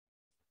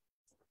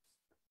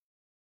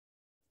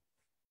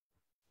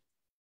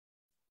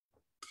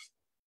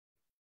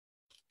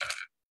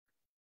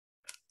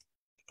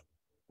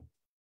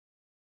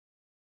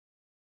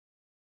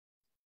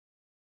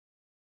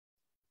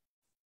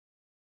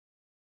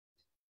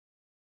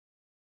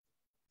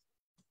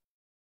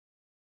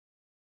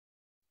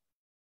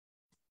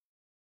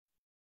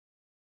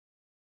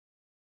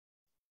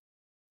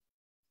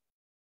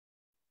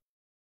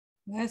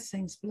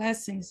Blessings,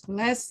 blessings,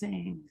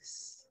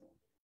 blessings.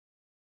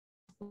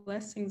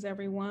 Blessings,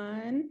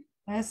 everyone.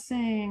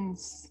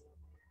 Blessings.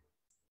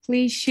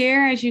 Please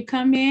share as you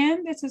come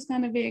in. This is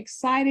going to be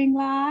exciting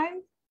live.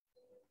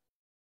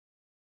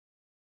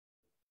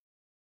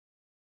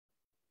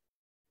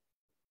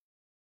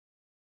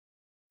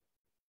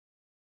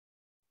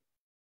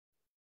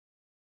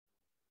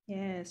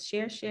 Yes,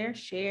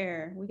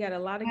 share. We got a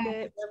lot of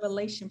good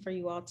revelation for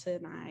you all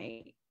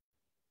tonight.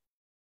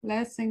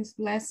 Blessings,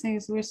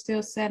 blessings. We're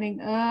still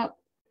setting up,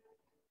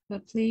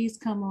 but please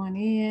come on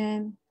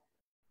in.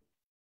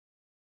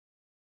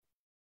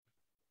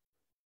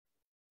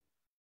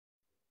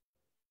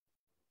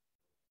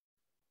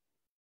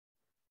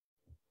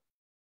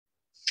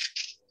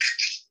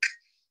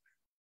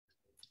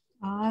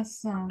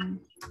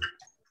 Awesome.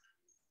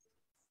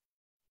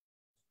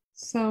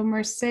 So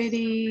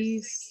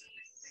Mercedes,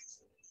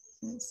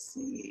 let's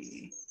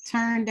see,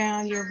 turn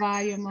down your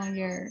volume on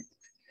your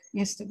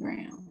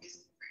Instagram.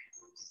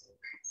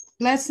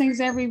 Blessings,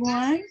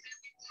 everyone.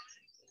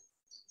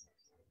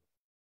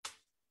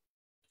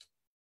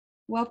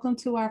 Welcome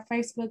to our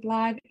Facebook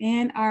Live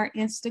and our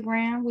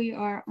Instagram. We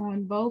are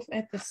on both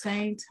at the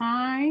same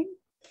time.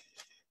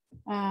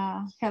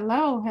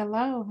 Hello.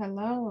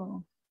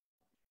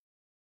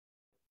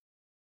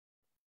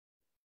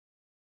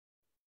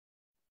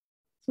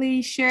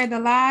 Please share the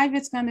live.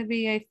 It's going to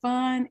be a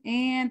fun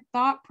and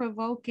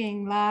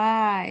thought-provoking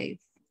live.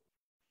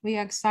 We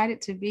are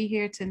excited to be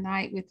here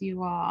tonight with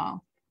you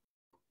all.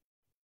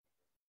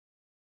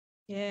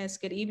 Yes,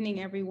 good evening,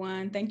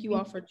 everyone. Thank you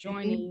all for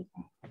joining.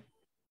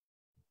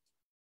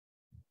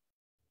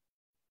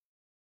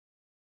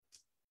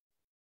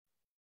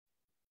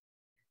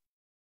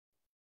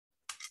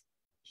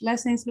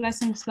 Blessings.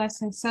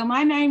 So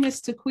my name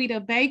is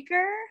Taquita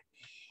Baker,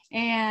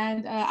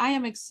 and I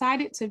am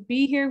excited to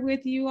be here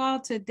with you all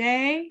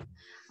today.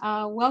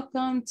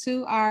 Welcome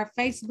to our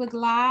Facebook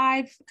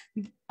Live.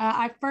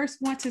 I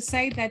first want to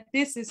say that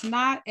this is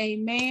not a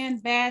man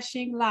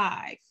bashing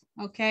live.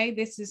 Okay,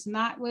 this is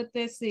not what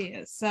this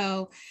is.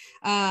 So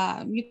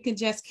you can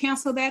just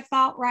cancel that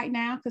thought right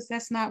now because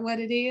that's not what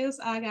it is.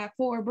 I got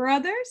 4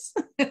 brothers.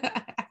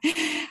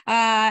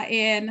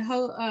 And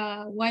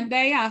one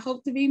day I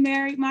hope to be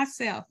married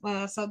myself.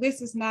 So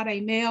this is not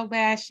a male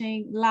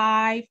bashing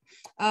live.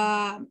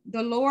 The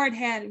Lord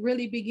had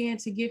really begun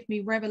to give me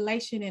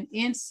revelation and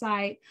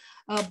insight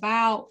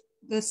about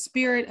the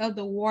spirit of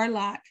the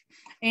warlock.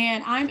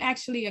 And I'm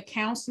actually a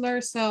counselor.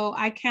 So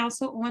I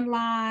counsel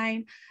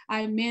online,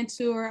 I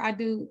mentor, I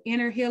do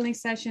inner healing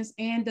sessions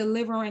and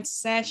deliverance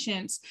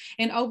sessions.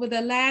 And over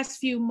the last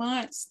few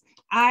months,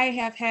 I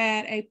have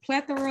had a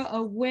plethora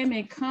of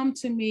women come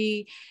to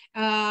me,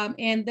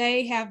 and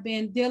they have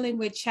been dealing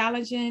with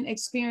challenging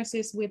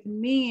experiences with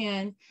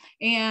men.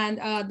 And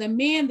the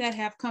men that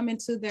have come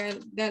into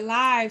their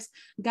lives,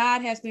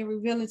 God has been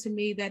revealing to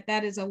me that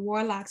that is a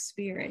warlock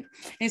spirit.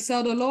 And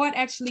so the Lord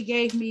actually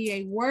gave me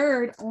a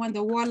word on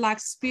the warlock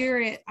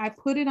spirit. I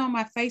put it on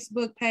my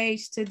Facebook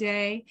page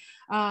today.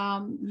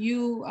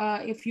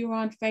 If you're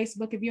on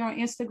Facebook, if you're on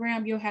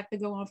Instagram, you'll have to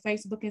go on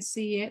Facebook and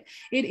see it.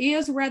 It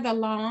is rather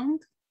long.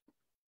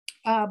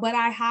 But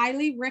I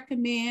highly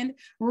recommend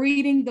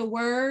reading the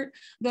word.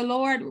 The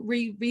Lord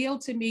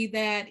revealed to me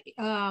that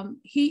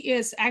he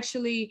is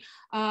actually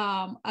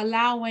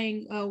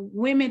allowing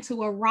women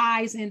to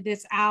arise in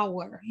this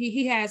hour.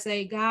 He has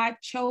a God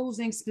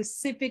chosen,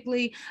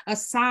 specifically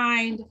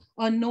assigned,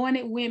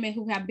 anointed women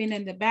who have been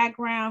in the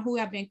background, who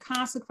have been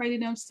consecrating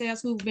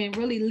themselves, who've been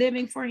really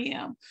living for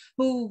him,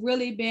 who've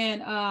really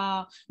been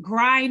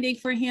grinding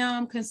for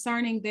him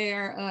concerning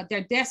their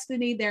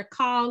destiny, their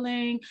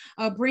calling,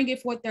 bringing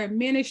forth their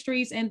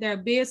ministries and their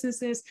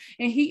businesses.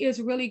 And he is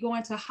really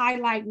going to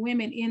highlight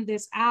women in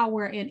this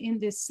hour and in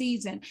this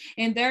season.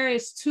 And there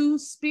is 2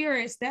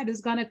 spirits that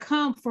is going to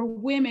come for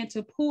women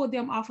to pull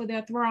them off of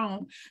their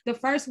throne. The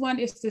first one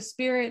is the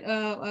spirit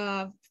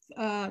of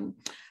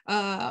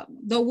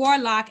the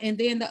warlock, and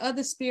then the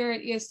other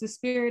spirit is the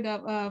spirit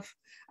of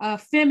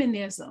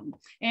feminism.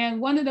 And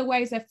one of the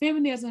ways that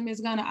feminism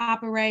is going to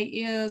operate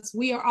is,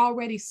 we are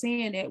already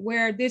seeing it,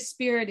 where this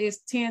spirit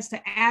tends to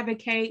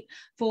advocate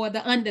for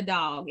the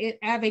underdog. It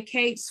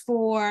advocates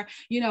for,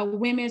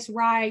 women's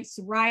rights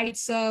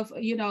of,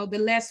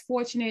 the less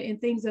fortunate and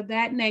things of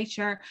that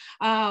nature.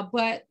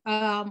 But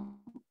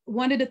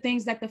one of the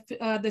things that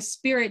the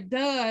spirit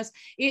does,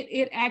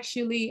 it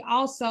actually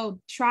also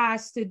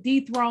tries to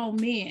dethrone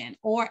men,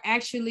 or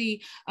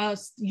actually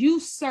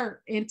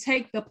usurp and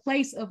take the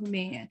place of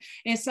men.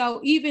 And so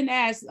even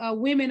as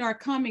women are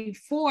coming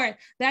forth,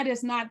 that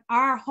is not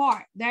our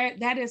heart.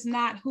 That is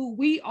not who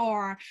we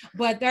are.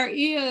 But there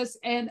is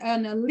an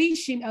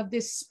unleashing of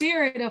this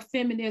spirit of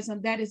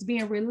feminism that is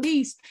being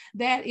released,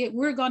 that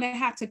we're going to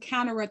have to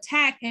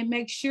counterattack and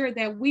make sure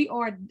that we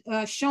are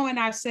showing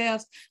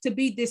ourselves to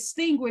be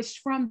distinguished extinguished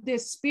from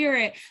this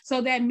spirit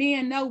so that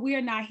men know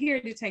we're not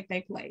here to take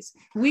their place.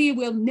 We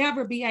will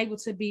never be able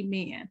to be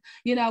men.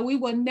 You know, we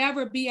will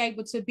never be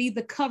able to be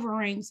the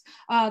coverings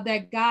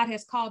that God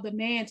has called the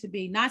man to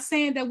be. Not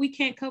saying that we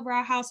can't cover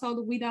our household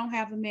if we don't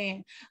have a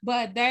man,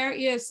 but there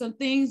is some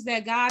things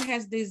that God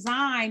has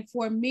designed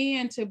for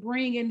men to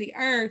bring in the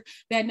earth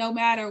that no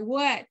matter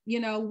what, you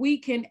know, we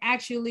can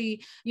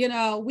actually, you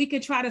know, we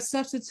could try to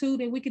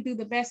substitute and we could do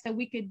the best that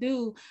we could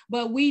do,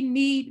 but we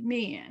need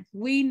men.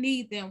 We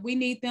need them. We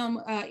need them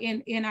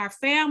in our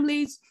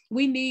families.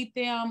 We need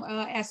them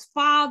as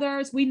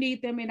fathers. We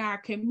need them in our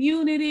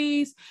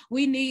communities.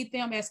 We need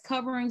them as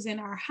coverings in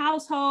our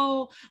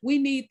household. We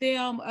need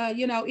them,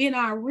 you know, in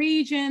our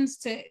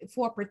regions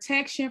for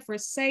protection, for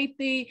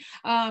safety,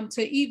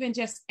 to even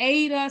just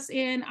aid us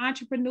in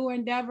entrepreneur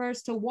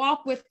endeavors, to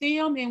walk with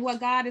them in what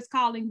God is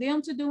calling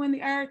them to do in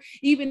the earth,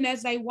 even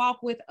as they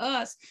walk with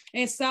us.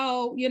 And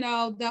so, you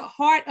know, the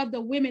heart of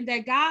the women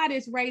that God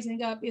is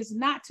raising up is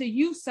not to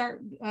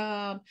usurp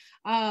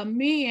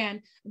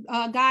men.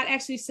 God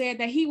actually said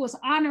that he was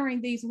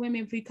honoring these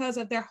women because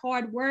of their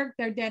hard work,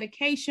 their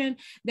dedication,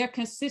 their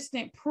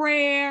consistent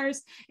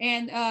prayers,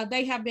 and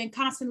they have been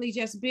constantly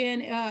just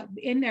been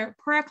in their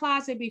prayer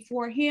closet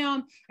before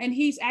him, and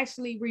he's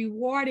actually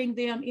rewarding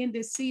them in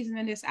this season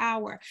and this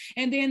hour.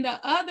 And then the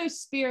other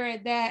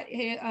spirit that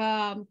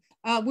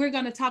we're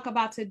going to talk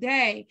about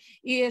today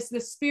is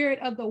the spirit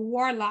of the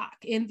warlock.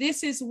 And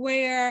this is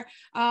where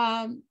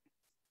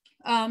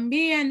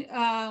men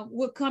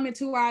would come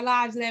into our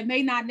lives that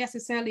may not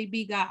necessarily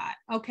be God,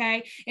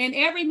 okay? And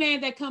every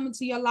man that comes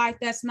into your life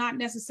that's not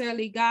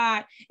necessarily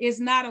God is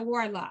not a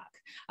warlock.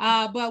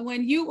 But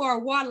when you are a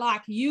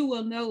warlock, you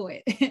will know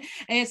it.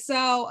 And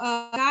so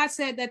God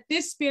said that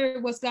this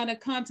spirit was going to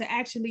come to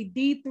actually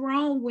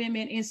dethrone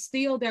women and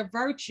steal their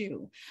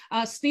virtue,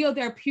 steal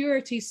their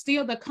purity,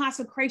 steal the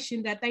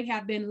consecration that they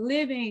have been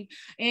living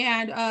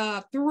and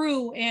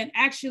through, and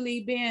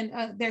actually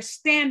been their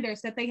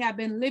standards that they have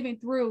been living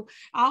through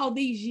all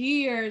these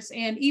years.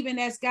 And even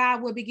as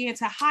God will begin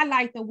to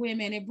highlight the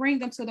women and bring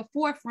them to the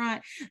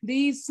forefront,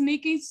 these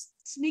sneaky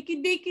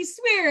deaky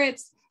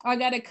spirits are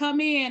going to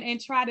come in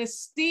and try to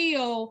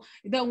steal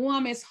the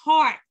woman's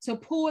heart, to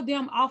pull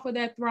them off of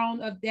their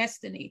throne of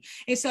destiny.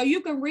 And so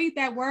you can read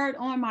that word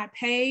on my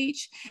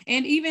page.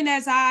 And even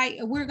as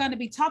we're going to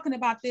be talking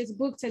about this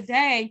book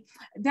today,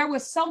 there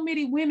was so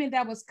many women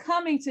that was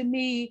coming to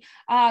me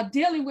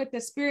dealing with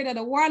the spirit of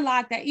the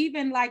warlock, that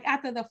even like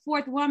after the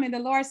fourth woman, the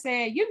Lord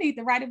said, you need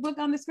to write a book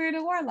on the spirit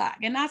of warlock.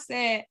 And I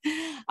said,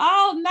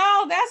 oh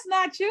no, that's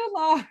not you,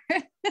 Lord.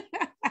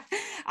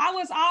 I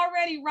was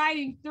already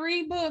writing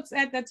 3 books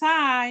at the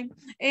time,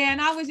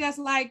 and I was just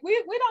like,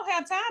 we don't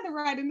have time to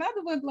write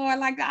another book, Lord.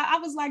 Like I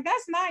was like,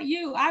 that's not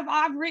you.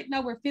 I've written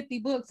over 50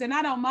 books, and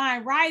I don't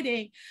mind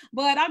writing,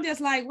 but I'm just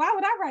like, why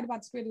would I write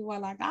about the spirit of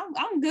warlock?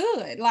 I'm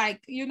good.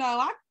 Like, you know,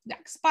 I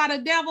can spot a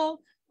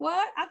devil.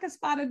 What? I can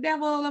spot a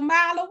devil a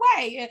mile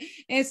away.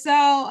 And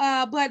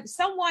so, but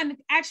someone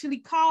actually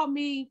called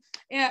me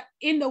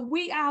in the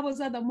wee hours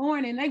of the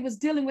morning. They was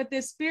dealing with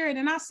this spirit,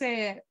 and I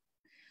said,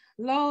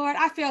 Lord,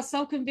 I felt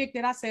so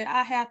convicted. I said,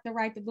 I have to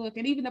write the book.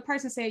 And even the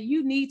person said,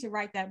 you need to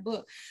write that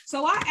book.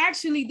 So I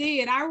actually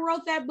did. I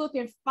wrote that book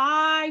in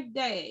 5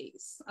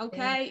 days.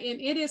 Okay. Yeah.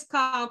 And it is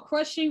called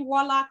Crushing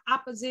Warlock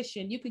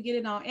Opposition. You can get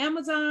it on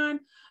Amazon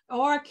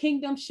or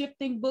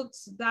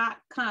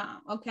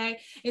kingdomshiftingbooks.com. Okay.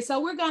 And so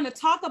we're going to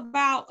talk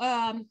about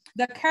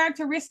the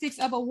characteristics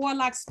of a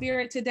warlock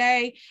spirit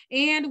today.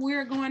 And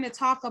we're going to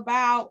talk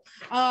about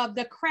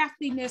the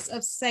craftiness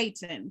of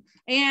Satan.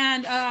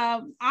 And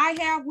I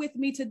have with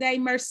me today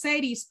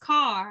Mercedes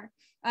Carr.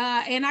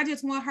 And I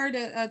just want her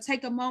to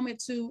take a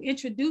moment to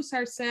introduce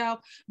herself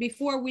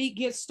before we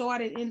get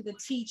started in the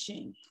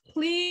teaching.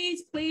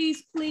 Please,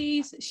 please,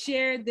 please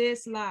share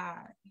this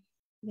live.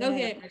 Go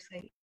ahead,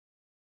 Mercedes.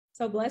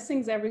 So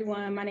blessings,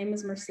 everyone. My name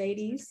is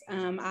Mercedes.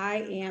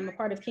 I am a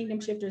part of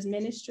Kingdom Shifters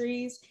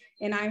Ministries,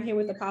 and I'm here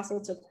with Apostle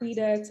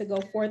Taquita to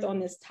go forth on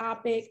this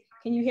topic.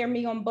 Can you hear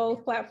me on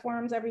both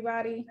platforms,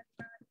 everybody?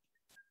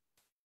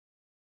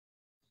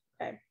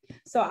 Okay.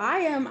 So I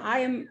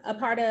am a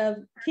part of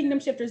Kingdom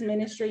Shifters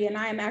Ministry, and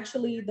I am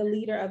actually the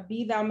leader of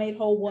Be Thou Made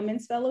Whole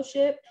Women's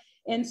Fellowship.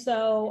 And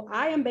so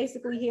I am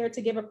basically here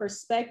to give a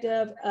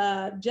perspective,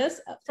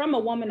 just from a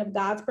woman of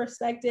God's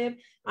perspective.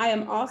 I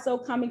am also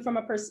coming from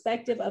a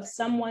perspective of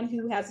someone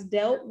who has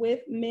dealt with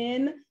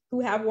men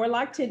who have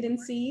warlock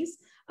tendencies,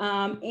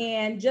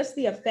 and just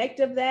the effect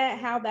of that,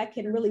 how that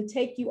can really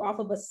take you off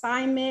of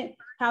assignment,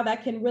 how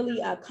that can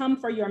really come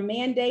for your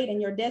mandate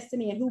and your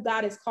destiny and who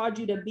God has called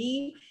you to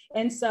be.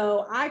 And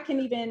so I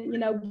can even,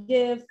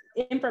 give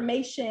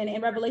information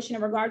and revelation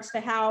in regards to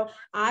how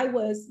I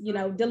was,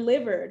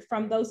 delivered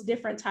from those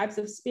different types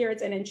of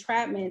spirits and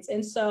entrapments.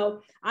 And so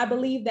I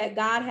believe that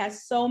God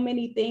has so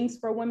many things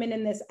for women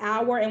in this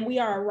hour, and we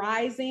are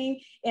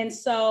arising. And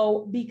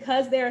so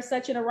because there is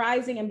such an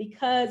arising, and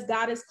because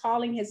God is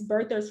calling his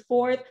birthers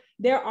forth,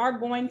 there are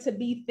going to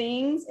be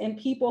things and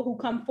people who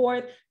come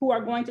forth who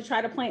are going to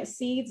try to plant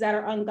seeds that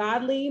are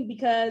ungodly,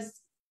 because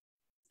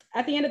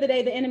at the end of the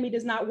day, the enemy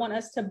does not want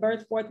us to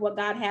birth forth what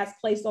God has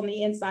placed on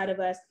the inside of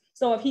us.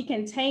 So if he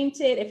can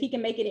taint it, if he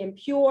can make it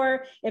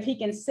impure, if he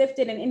can sift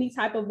it in any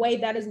type of way,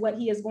 that is what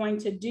he is going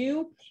to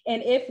do.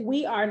 And if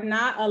we are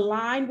not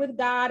aligned with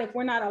God, if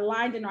we're not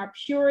aligned in our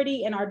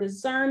purity and our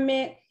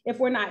discernment, if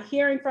we're not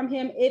hearing from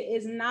him, it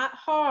is not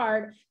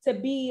hard to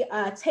be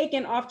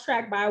taken off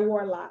track by a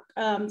warlock.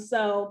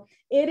 So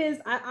it is,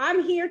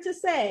 I'm here to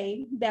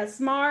say that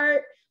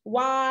smart,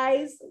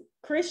 wise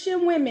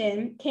Christian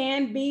women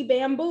can be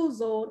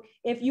bamboozled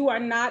if you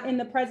are not in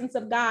the presence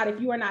of God, if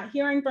you are not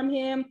hearing from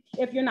him,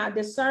 if you're not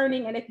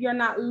discerning, and if you're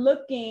not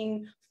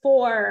looking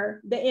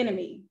for the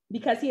enemy,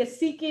 because he is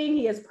seeking,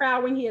 he is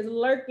prowling, he is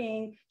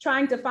lurking,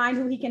 trying to find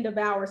who he can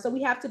devour. So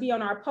we have to be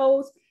on our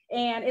post,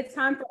 and it's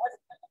time for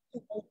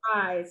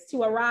us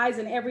to arise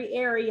in every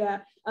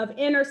area of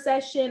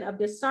intercession, of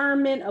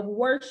discernment, of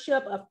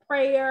worship, of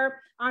prayer,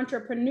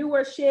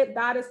 entrepreneurship.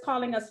 God is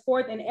calling us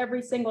forth in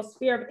every single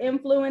sphere of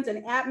influence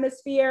and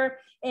atmosphere,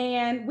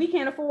 and we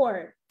can't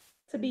afford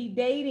to be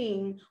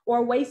dating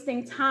or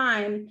wasting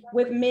time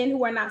with men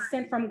who are not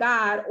sent from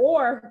God,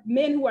 or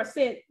men who are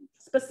sent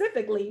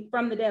specifically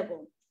from the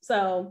devil.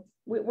 So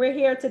we're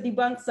here to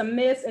debunk some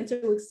myths and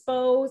to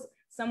expose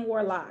some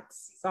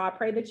warlocks. So I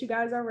pray that you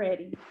guys are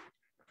ready.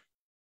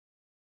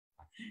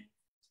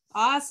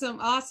 Awesome.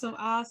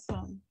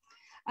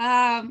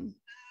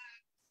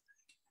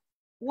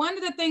 One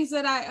of the things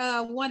that I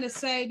want to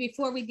say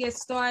before we get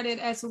started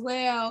as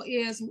well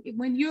is,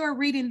 when you're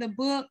reading the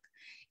book,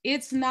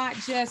 it's not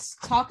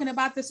just talking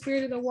about the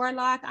spirit of the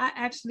warlock. I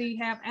actually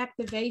have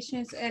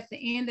activations at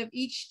the end of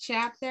each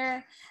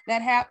chapter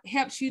that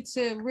helps you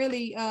to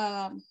really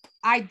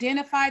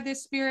identify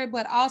this spirit,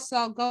 but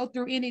also go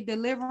through any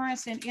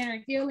deliverance and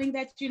inner healing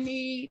that you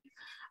need.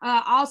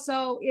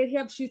 Also, it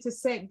helps you to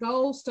set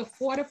goals to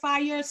fortify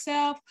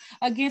yourself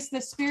against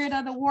the spirit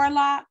of the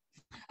warlock,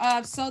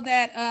 so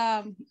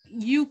that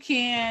you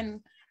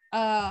can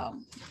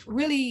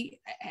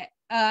really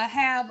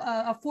have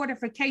a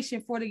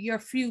fortification for your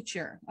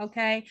future.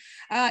 Okay.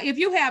 If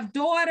you have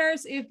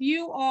daughters, if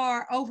you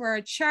are over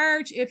a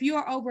church, if you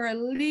are over a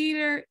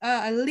leader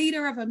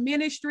of a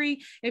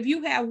ministry, if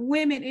you have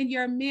women in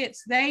your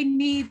midst, they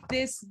need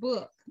this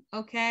book.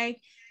 Okay.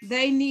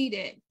 They need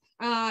it.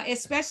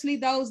 Especially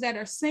those that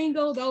are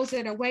single, those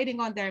that are waiting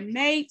on their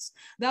mates,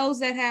 those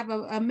that have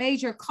a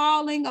major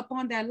calling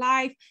upon their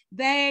life,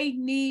 they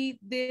need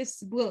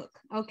this book,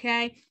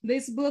 okay?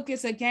 This book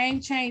is a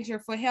game changer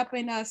for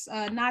helping us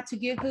not to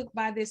get hooked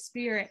by this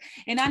spirit.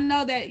 And I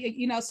know that,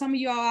 some of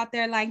y'all out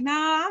there like, no,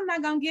 I'm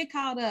not going to get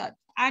caught up.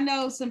 I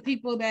know some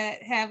people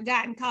that have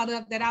gotten caught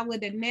up that I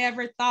would have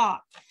never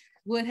thought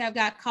would have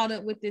got caught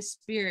up with this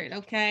spirit.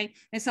 Okay.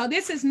 And so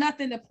this is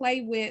nothing to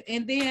play with.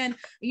 And then,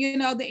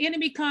 the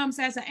enemy comes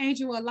as an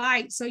angel of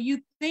light. So you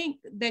think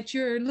that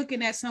you're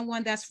looking at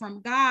someone that's from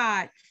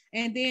God,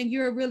 and then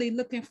you're really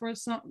looking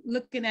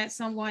at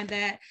someone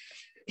that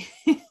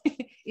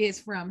is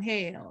from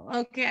hell.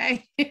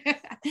 Okay.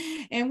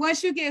 And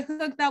once you get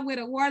hooked up with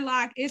a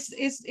warlock,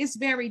 it's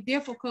very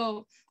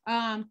difficult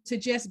to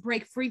just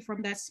break free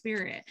from that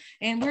spirit.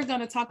 And we're going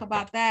to talk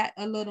about that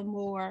a little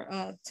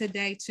more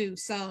today too.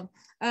 So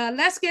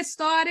let's get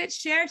started.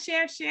 Share.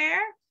 Yeah.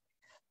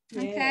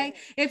 Okay.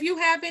 If you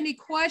have any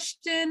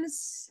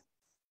questions,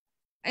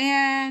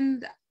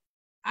 and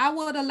I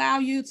would allow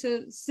you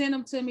to send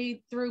them to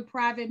me through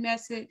private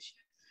message.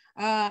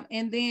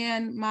 And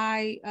then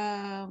my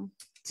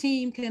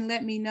team can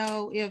let me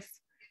know if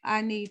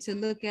I need to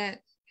look at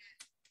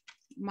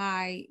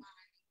my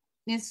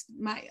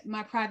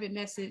private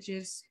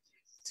messages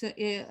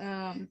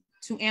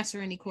to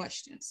answer any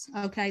questions.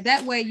 Okay,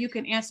 that way you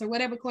can answer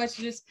whatever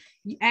questions,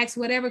 ask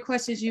whatever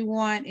questions you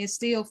want, and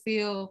still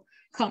feel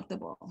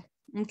comfortable.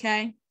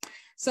 Okay.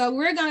 So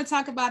we're going to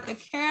talk about the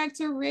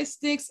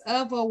characteristics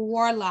of a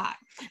warlock.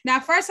 Now,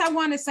 first I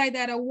want to say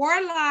that a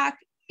warlock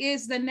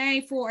is the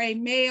name for a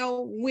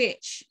male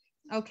witch.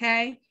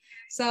 Okay.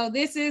 So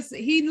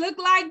he looked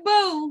like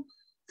Boo,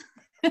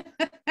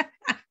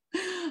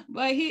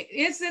 but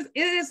it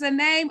is the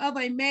name of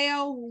a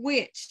male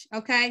witch.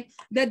 Okay.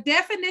 The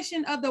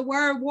definition of the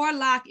word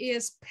warlock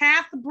is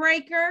path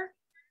breaker,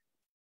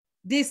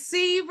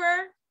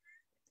 deceiver,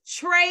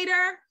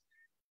 traitor,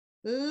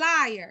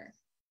 liar.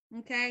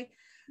 Okay.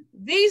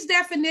 These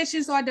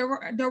definitions are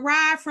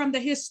derived from the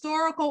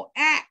historical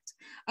act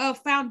of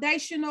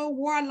foundational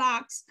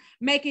warlocks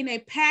making a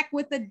pact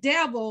with the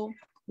devil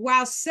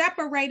while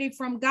separating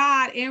from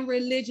God in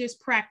religious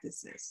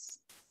practices.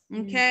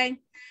 Okay.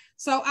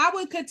 So I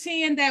would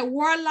contend that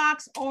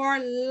warlocks are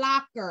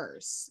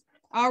lockers.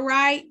 All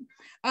right.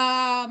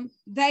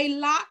 They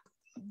lock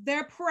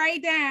their prey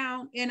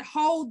down and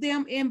hold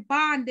them in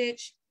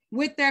bondage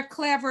with their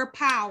clever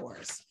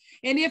powers.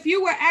 And if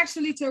you were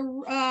actually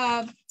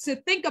to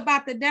think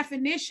about the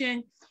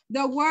definition,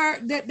 the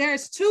word that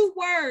there's two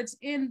words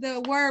in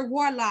the word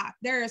warlock.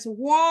 There is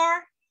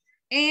war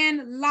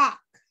and lock.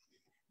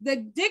 The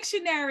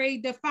dictionary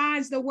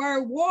defines the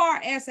word war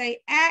as an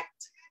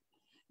act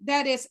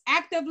that is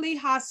actively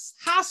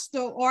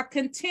hostile or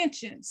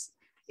contentious.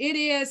 It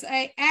is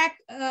an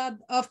act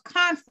of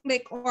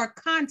conflict or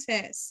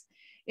contest.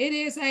 It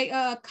is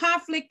a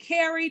conflict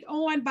carried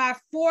on by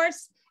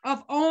force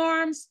of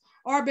arms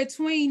or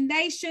between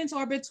nations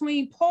or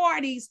between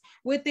parties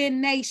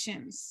within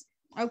nations.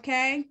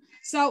 Okay,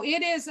 so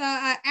it is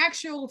an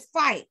actual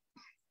fight.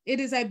 It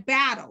is a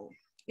battle.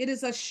 It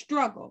is a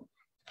struggle.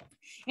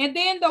 And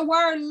then the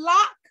word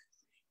lock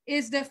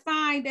is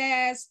defined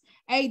as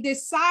a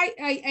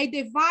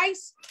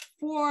device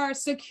for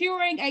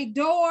securing a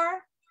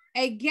door,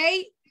 a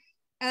gate,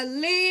 a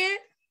lid,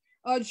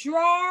 a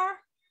drawer,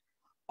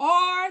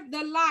 or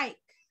the like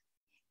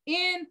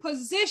in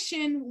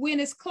position when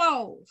it's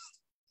closed.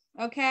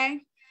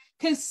 Okay,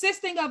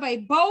 consisting of a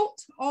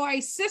bolt or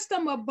a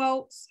system of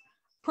bolts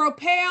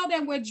propelled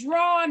and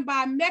withdrawn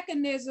by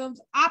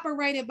mechanisms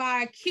operated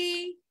by a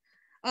key,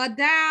 a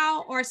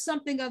dial, or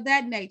something of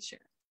that nature.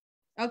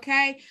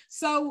 Okay,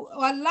 so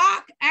a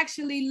lock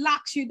actually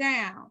locks you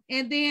down.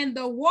 And then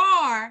the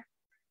war,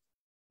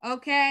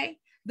 okay,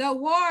 the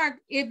war,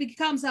 it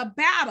becomes a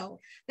battle.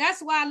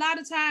 That's why a lot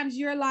of times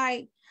you're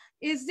like,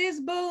 is this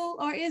boo,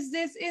 or is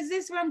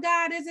this from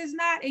God? Is this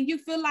not? And you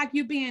feel like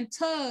you're being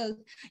tugged.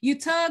 You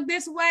tug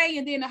this way,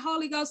 and then the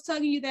Holy Ghost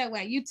tugging you that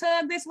way. You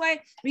tug this way,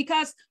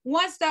 because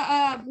once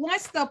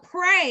the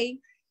prey,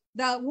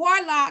 the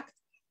warlock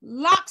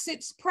locks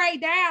its prey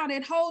down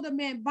and hold them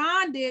in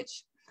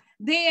bondage,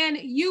 then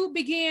you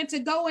begin to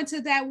go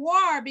into that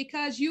war,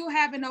 because you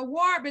having a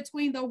war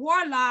between the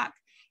warlock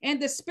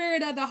and the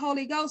spirit of the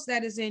Holy Ghost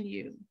that is in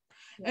you.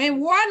 Yeah. And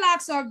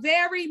warlocks are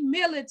very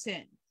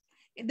militant.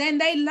 Then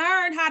they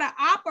learn how to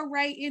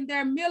operate in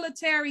their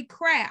military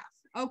craft.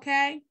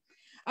 Okay.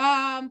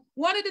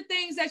 One of the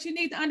things that you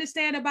need to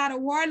understand about a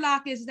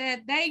warlock is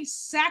that they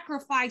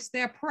sacrifice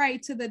their prey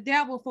to the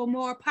devil for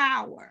more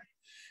power.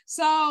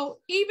 So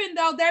even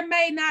though there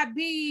may not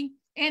be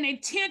an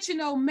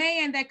intentional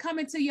man that come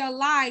into your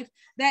life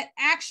that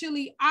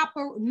actually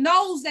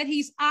knows that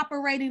he's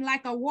operating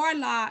like a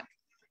warlock,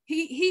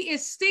 he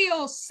is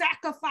still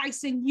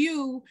sacrificing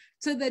you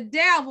to the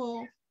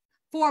devil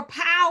for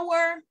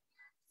power,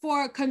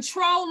 for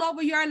control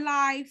over your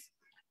life,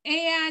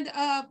 and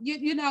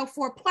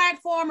for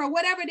platform or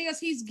whatever it is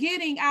he's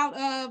getting out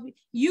of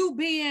you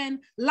being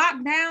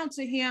locked down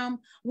to him,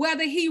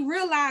 whether he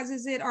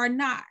realizes it or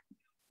not.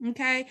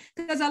 Okay,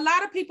 because a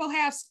lot of people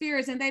have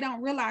spirits and they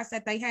don't realize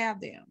that they have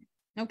them.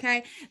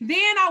 Okay,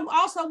 then I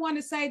also want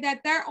to say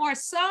that there are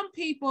some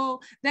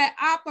people that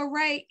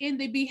operate in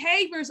the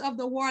behaviors of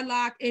the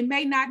warlock and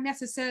may not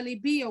necessarily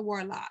be a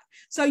warlock.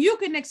 So you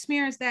can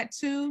experience that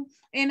too.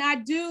 And I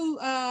do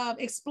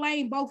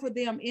explain both of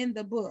them in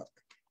the book.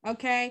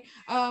 Okay,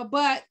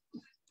 but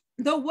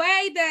the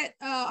way that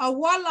a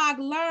warlock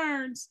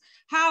learns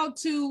how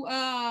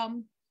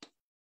to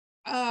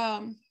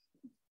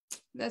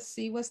let's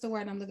see, what's the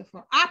word I'm looking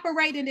for?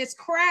 Operate in his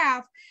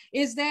craft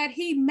is that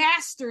he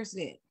masters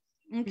it.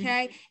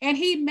 Okay. Mm-hmm. And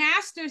he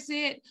masters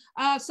it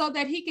so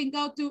that he can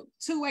go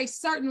to a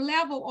certain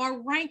level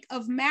or rank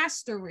of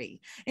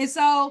mastery. And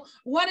so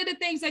one of the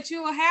things that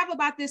you will have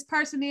about this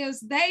person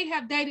is they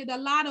have dated a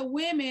lot of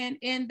women,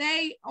 and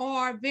they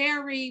are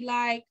very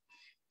like,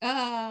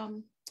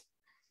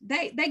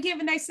 they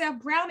giving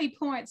themselves brownie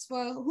points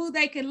for who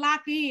they can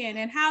lock in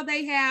and how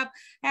they have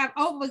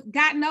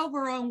gotten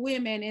over on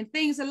women and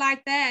things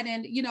like that.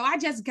 And, I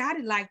just got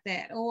it like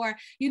that. Or,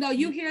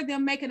 you hear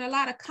them making a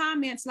lot of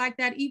comments like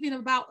that, even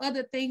about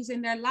other things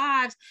in their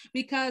lives,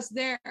 because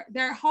their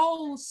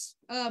whole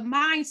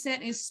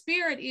mindset and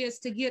spirit is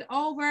to get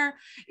over,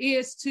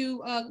 is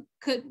to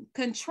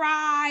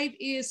contrive,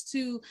 is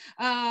to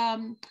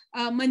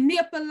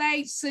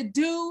manipulate,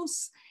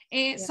 seduce,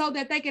 and so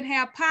that they can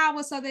have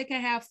power, so they can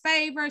have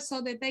favor,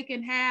 so that they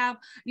can have,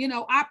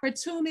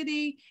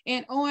 opportunity,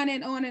 and on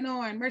and on and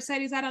on.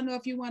 Mercedes, I don't know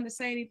if you want to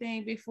say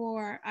anything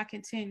before I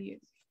continue.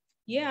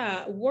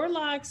 Yeah,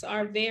 warlocks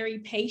are very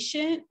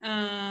patient.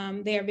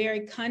 They are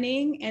very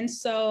cunning. And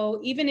so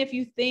even if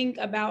you think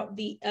about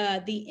the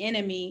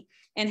enemy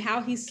and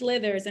how he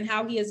slithers and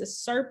how he is a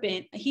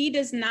serpent, he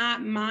does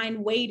not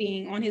mind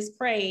waiting on his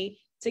prey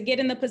to get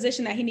in the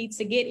position that he needs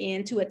to get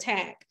in to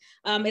attack.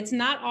 It's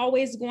not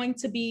always going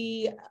to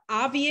be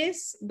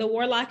obvious. The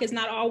warlock is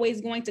not always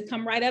going to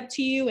come right up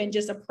to you and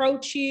just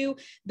approach you.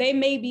 They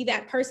may be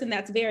that person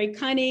that's very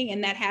cunning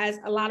and that has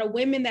a lot of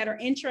women that are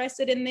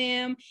interested in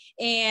them.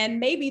 And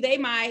maybe they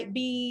might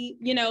be,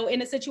 in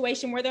a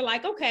situation where they're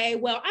like, okay,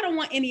 well, I don't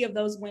want any of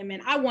those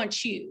women. I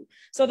want you.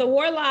 So the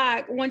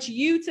warlock wants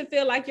you to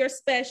feel like you're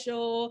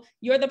special.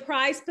 You're the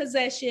prized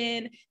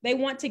possession. They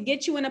want to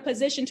get you in a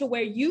position to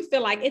where you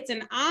feel like it's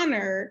an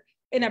honor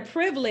and a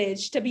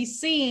privilege to be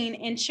seen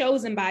and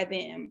chosen by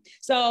them.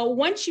 So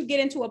once you get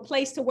into a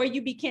place to where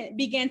you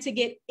begin to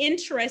get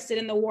interested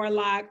in the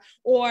warlock,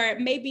 or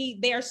maybe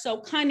they're so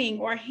cunning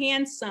or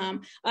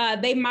handsome,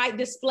 they might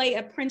display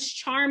a Prince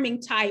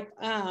Charming type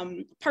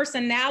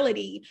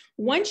personality.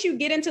 Once you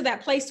get into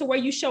that place to where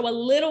you show a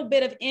little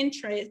bit of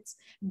interest,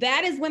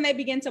 that is when they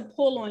begin to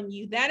pull on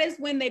you. That is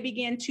when they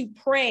begin to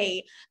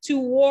pray, to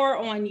war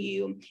on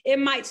you. It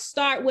might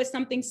start with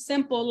something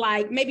simple,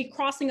 like maybe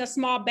crossing a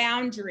small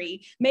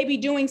boundary, maybe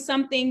doing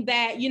something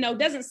that, you know,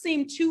 doesn't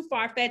seem too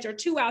far-fetched or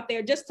too out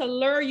there, just to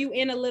lure you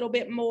in a little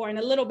bit more and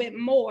a little bit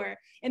more.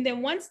 And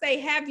then once they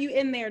have you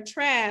in their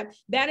trap,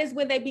 that is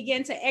when they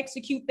begin to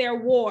execute their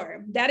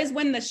war. That is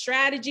when the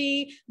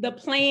strategy, the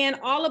plan,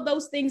 all of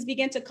those things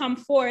begin to come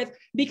forth,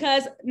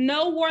 because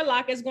no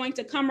warlock is going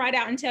to come right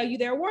out and tell you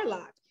they're a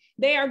warlock.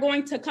 They are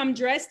going to come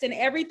dressed in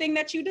everything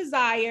that you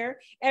desire,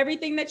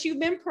 everything that you've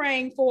been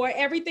praying for,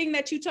 everything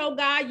that you told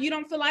God you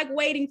don't feel like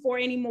waiting for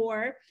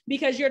anymore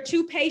because you're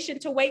too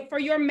patient to wait for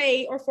your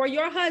mate or for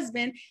your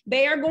husband.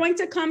 They are going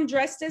to come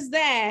dressed as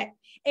that.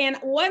 And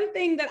one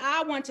thing that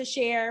I want to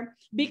share,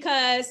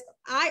 because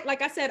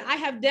like I said, I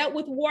have dealt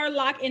with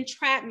warlock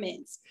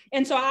entrapments.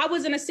 And so I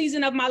was in a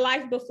season of my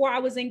life before I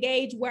was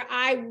engaged where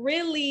I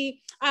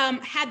really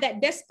had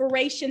that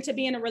desperation to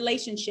be in a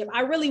relationship.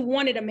 I really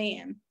wanted a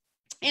man.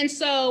 And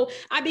so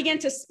I began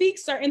to speak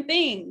certain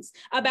things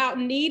about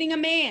needing a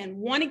man,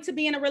 wanting to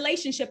be in a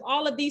relationship,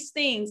 all of these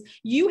things.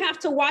 You have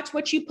to watch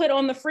what you put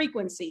on the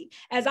frequency.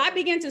 As I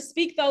began to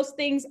speak those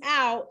things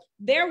out,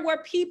 there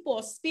were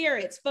people,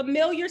 spirits,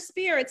 familiar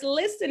spirits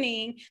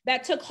listening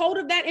that took hold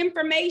of that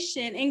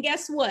information. And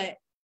guess what?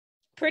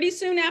 Pretty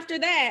soon after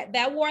that,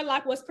 that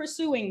warlock was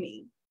pursuing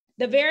me.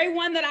 The very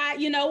one that I,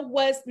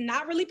 was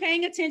not really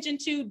paying attention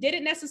to,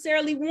 didn't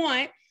necessarily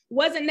want,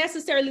 wasn't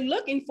necessarily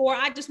looking for.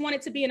 I just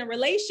wanted to be in a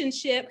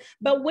relationship.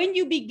 But when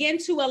you begin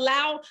to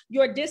allow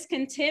your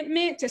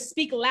discontentment to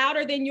speak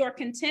louder than your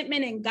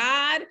contentment in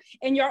God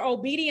and your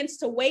obedience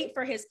to wait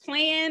for his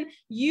plan,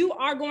 you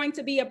are going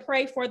to be a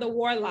prey for the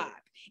warlock.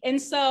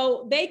 And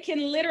so they can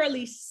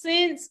literally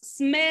sense,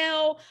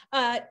 smell,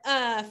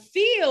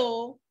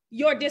 feel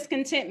your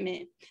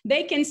discontentment.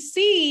 They can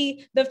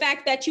see the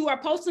fact that you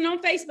are posting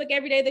on Facebook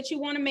every day that you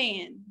want a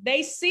man.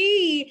 They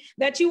see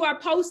that you are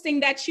posting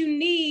that you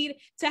need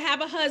to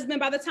have a husband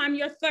by the time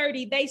you're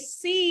 30. They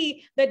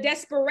see the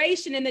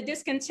desperation and the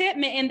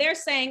discontentment, and they're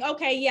saying,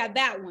 okay, yeah,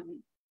 that one.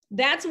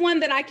 That's one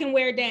that I can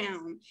wear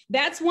down.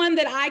 That's one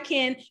that I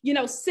can,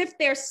 sift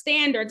their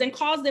standards and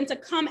cause them to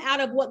come out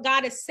of what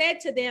God has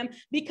said to them,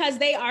 because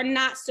they are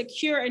not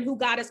secure in who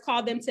God has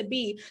called them to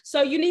be.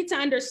 So you need to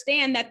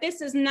understand that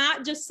this is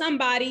not just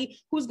somebody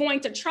who's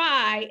going to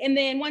try, and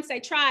then once they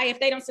try, if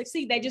they don't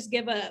succeed, they just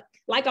give up.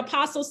 Like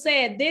Apostle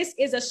said, this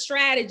is a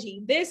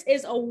strategy. This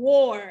is a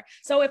war.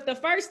 So if the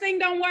first thing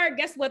don't work,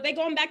 guess what? They're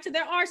going back to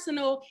their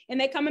arsenal and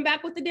they're coming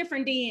back with a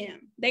different DM.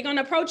 They're going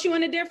to approach you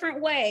in a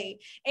different way.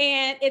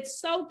 And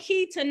it's so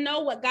key to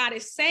know what God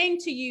is saying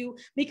to you,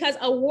 because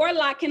a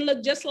warlock can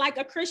look just like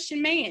a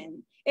Christian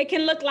man. It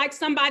can look like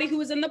somebody who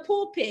is in the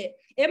pulpit.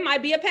 It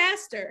might be a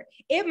pastor.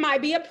 It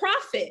might be a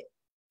prophet.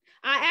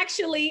 I'm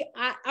going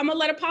to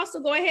let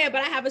Apostle go ahead,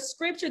 but I have a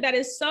scripture that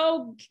is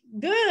so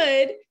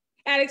good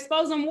at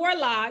exposing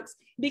warlocks,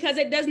 because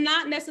it does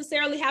not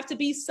necessarily have to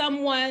be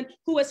someone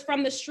who is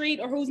from the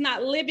street or who's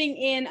not living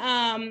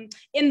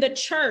in the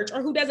church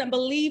or who doesn't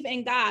believe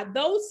in God.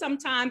 Those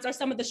sometimes are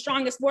some of the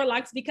strongest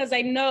warlocks, because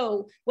they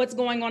know what's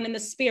going on in the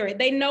spirit.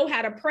 They know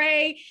how to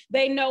pray.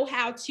 They know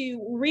how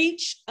to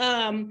reach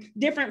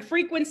different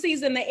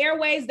frequencies in the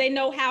airways. They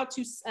know how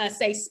to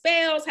say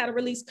spells, how to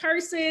release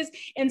curses.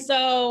 And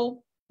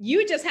so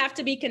you just have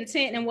to be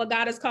content in what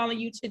God is calling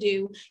you to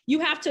do. You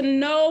have to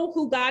know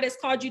who God has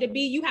called you to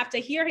be. You have to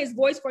hear his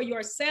voice for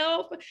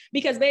yourself,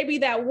 because baby,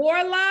 that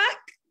warlock,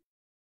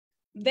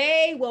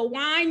 they will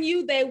whine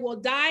you, they will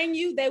dine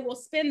you, they will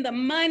spend the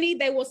money,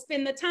 they will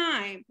spend the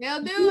time.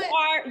 They'll do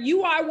it.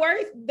 You are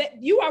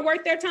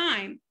worth their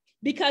time,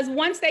 because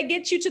once they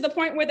get you to the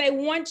point where they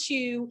want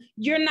you,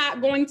 you're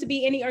not going to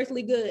be any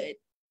earthly good.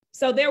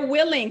 So they're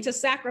willing to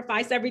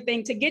sacrifice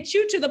everything to get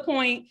you to the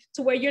point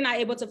to where you're not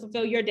able to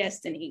fulfill your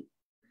destiny.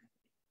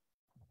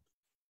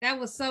 That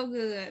was so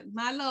good.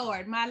 My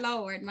Lord, my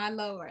Lord, my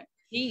Lord.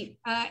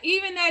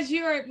 Even as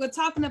we're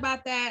talking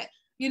about that,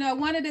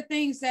 one of the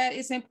things that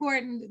is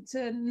important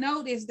to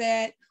note is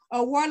that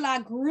a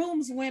warlock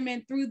grooms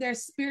women through their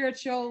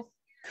spiritual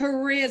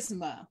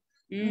charisma.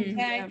 Okay.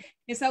 Yeah.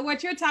 And so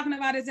what you're talking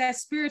about is that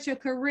spiritual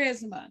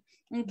charisma.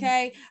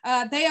 Okay.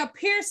 They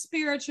appear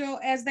spiritual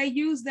as they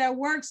use their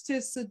works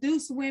to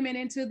seduce women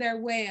into their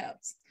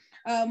webs.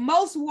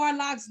 Most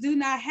warlocks do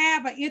not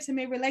have an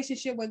intimate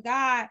relationship with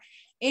God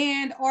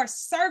and or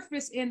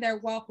surface in their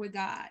walk with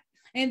God.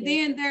 And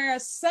then there are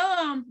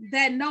some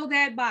that know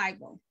that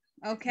Bible.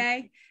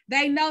 Okay.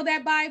 They know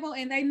that Bible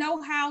and they know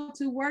how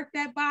to work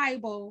that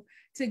Bible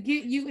to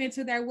get you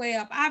into their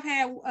web. I've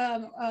had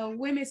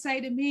women say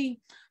to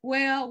me,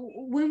 well,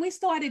 when we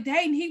started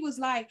dating, he was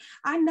like,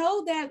 I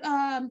know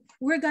that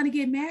we're going to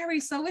get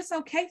married, so it's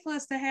okay for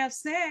us to have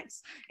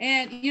sex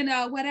and, you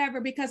know,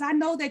 whatever, because I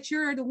know that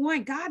you're the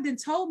one. God done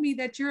told me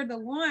that you're the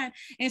one.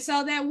 And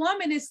so that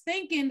woman is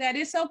thinking that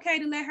it's okay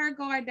to let her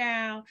guard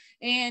down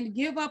and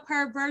give up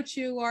her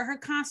virtue or her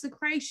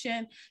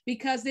consecration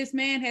because this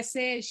man has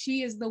said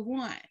she is the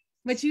one.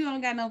 But you don't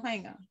got no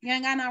finger. You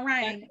ain't got no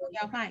ring on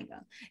your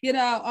finger, you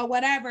know, or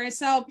whatever. And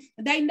so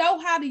they know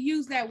how to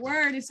use that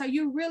word. And so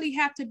you really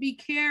have to be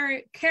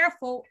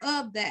careful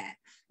of that.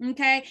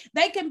 Okay.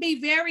 They can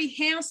be very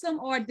handsome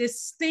or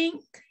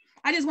distinct.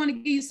 I just want to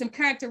give you some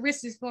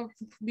characteristics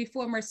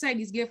before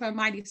Mercedes give her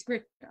mighty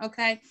scripture.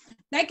 Okay.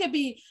 They could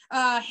be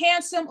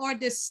handsome or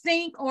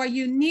distinct or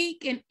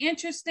unique and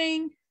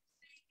interesting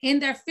in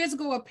their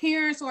physical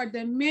appearance or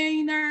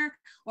demeanor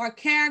or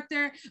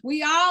character.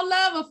 We all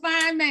love a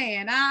fine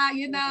man.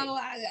 You know,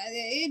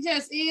 it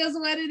just is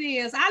what it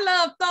is. I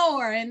love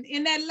Thor, and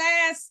in that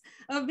last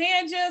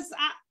Avengers,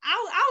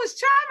 I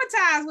was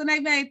traumatized when they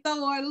made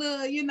Thor a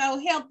little, you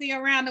know, healthy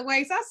around the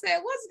waist. I said,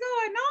 what's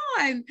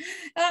going on?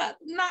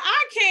 No,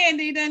 our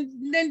candy done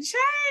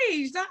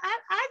changed.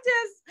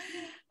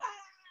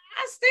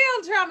 I'm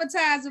still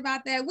traumatized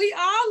about that. We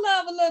all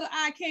love a little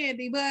eye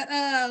candy,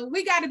 but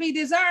we got to be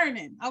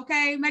discerning,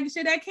 okay? Making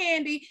sure that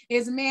candy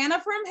is manna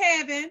from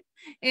heaven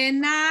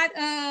and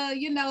not,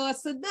 you know, a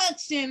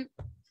seduction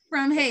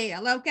from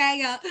hell,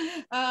 okay? A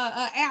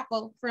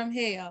apple from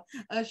hell,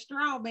 a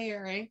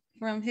strawberry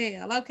from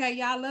hell, okay?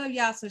 Y'all love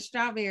y'all some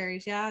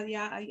strawberries. Y'all,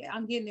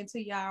 I'm getting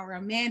into y'all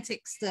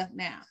romantic stuff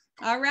now,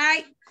 all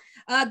right?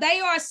 They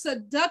are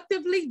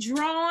seductively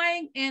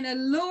drawing and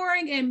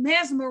alluring and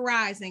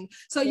mesmerizing.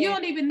 So you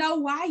don't even know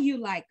why you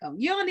like them.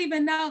 You don't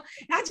even know.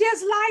 I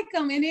just like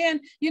them. And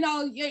then, you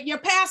know, your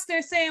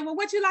pastor saying, well,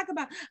 what you like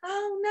about?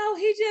 Oh no,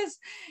 he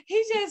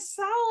just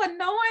so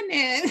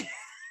anointed.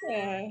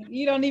 Yeah,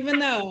 you don't even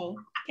know.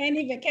 Can't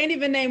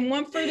even name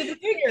one fruit of the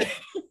figure.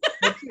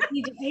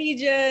 he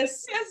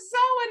just so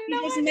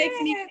anointed. He just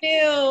makes me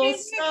feel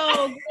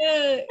so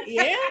good.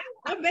 Yeah,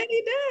 I bet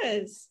he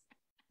does.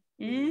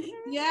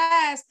 Mm-hmm.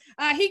 Yes,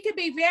 he could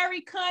be very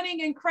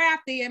cunning and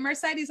crafty, and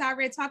Mercedes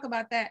already talked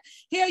about that.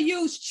 He'll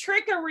use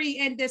trickery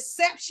and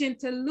deception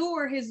to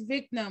lure his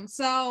victim.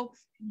 So,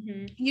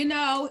 you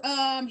know,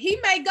 he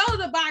may go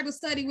to Bible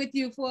study with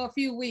you for a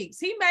few weeks.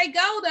 He may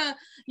go to,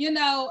 you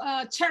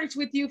know, church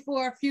with you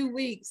for a few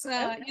weeks,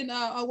 you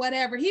know, or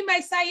whatever. He may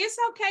say it's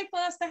okay for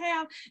us to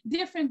have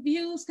different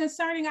views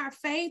concerning our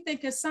faith and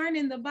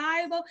concerning the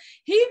Bible.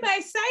 He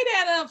may say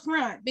that up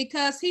front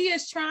because he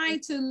is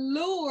trying to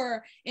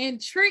lure and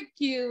trick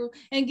you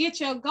and get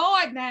your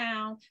guard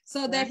down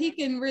so that he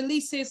can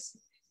release his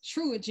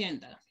true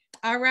agenda.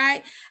 All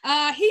right.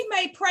 He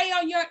may prey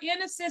on your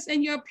innocence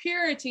and your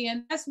purity.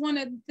 And that's one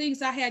of the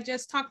things I had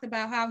just talked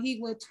about, how he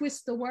will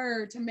twist the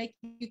word to make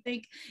you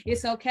think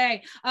it's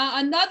okay.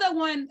 Another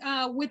one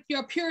with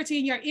your purity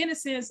and your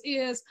innocence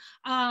is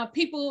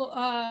people,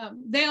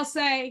 they'll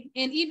say,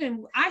 and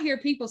even I hear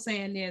people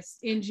saying this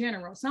in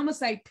general. Some will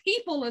say,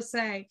 people will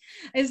say,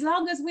 as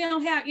long as we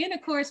don't have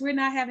intercourse, we're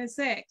not having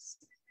sex.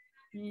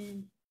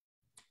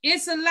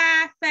 It's a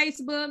lie,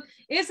 Facebook.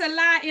 It's a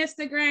lie,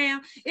 Instagram.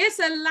 It's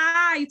a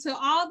lie to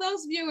all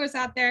those viewers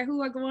out there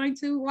who are going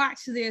to watch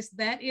this.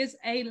 That is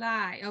a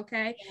lie,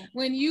 okay?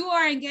 When you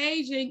are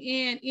engaging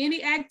in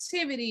any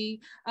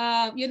activity,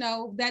 you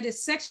know, that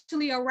is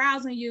sexually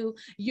arousing you,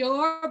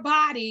 your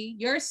body,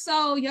 your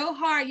soul, your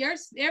heart,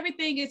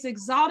 everything is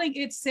exalting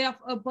itself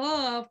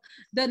above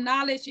the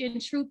knowledge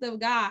and truth of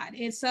God.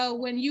 And so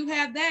when you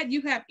have that,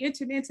 you have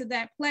entered into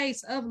that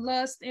place of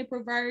lust and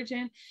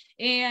perversion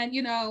and,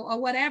 you know, or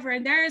whatever,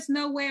 and there is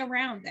no way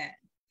around that.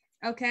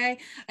 Okay.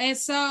 And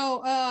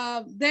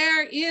so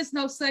there is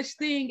no such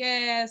thing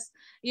as,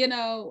 you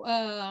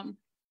know,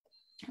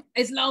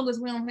 as long as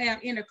we don't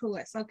have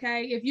intercourse.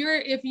 Okay. If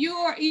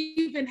you're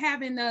even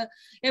having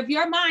if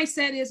your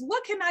mindset is,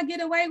 what can I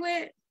get away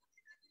with?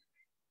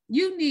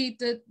 You need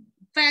to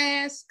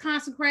fast,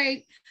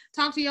 consecrate,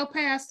 talk to your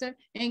pastor,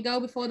 and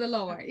go before the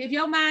Lord. If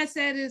your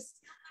mindset is,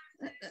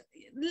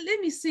 let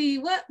me see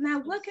what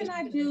can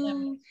I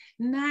do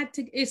not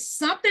to, it's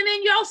something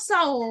in your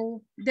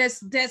soul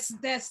that's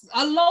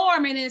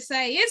alarming and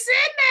say it's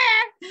in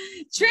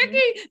there,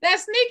 tricky, that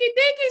sneaky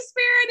dinky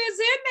spirit is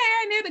in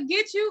there and it'll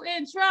get you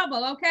in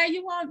trouble. Okay,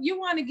 you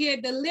want to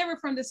get delivered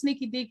from the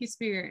sneaky dinky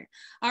spirit.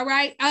 All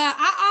right.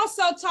 I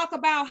also talk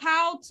about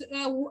how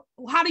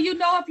do you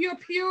know if you're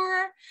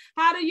pure?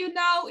 How do you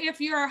know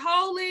if you're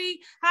holy?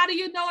 How do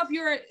you know if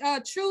you're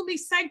truly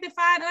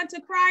sanctified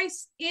unto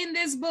Christ? In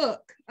this book.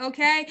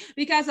 Okay,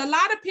 because a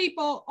lot of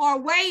people are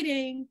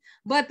waiting,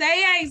 but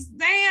they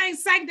ain't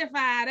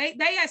sanctified.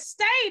 They are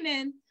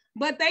staining,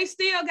 but they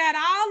still got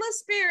all the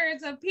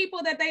spirits of people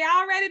that they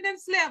already done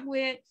slept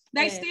with.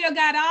 They still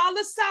got all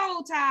the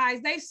soul ties.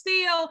 They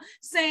still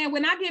saying,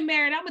 when I get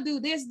married, I'm gonna do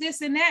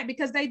this, and that,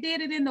 because they did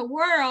it in the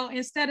world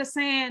instead of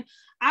saying,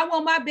 I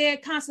want my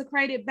bed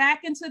consecrated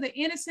back into the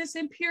innocence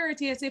and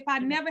purity as if I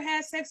never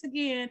had sex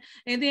again.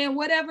 And then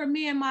whatever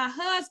me and my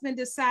husband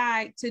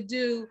decide to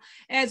do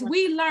as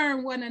we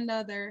learn one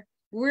another,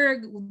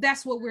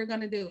 that's what we're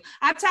going to do.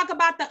 I talk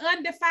about the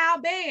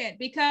undefiled bed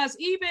because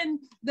even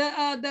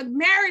the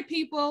married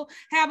people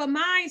have a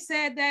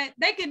mindset that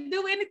they can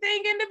do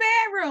anything in the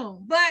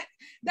bedroom, but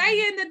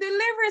they in the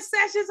deliverance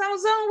sessions on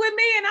Zoom with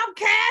me, and I'm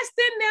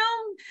casting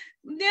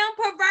them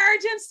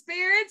perversion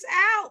spirits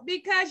out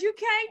because you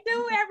can't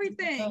do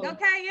everything.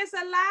 Okay, it's a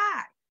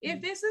lie.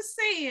 If it's a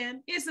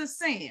sin, it's a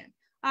sin.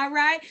 All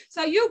right.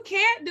 So you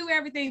can't do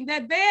everything.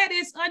 That bed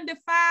is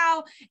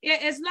undefiled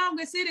as long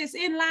as it is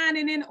in line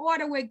and in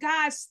order with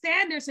God's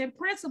standards and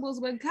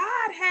principles. But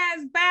God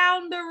has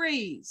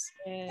boundaries.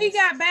 Yes. He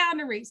got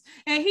boundaries.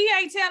 And he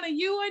ain't telling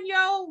you and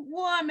your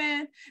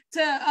woman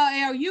to,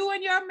 or you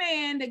and your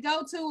man to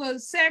go to a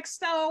sex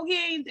store.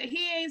 He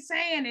ain't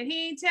saying it.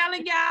 He ain't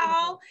telling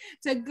y'all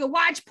to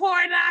watch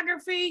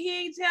pornography.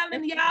 He ain't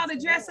telling y'all to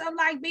dress up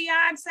like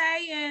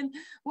Beyonce and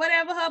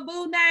whatever her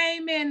boo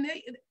name and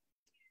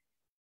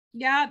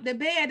y'all, the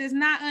bed is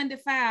not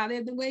undefiled.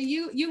 When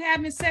you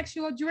having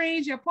sexual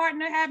dreams, your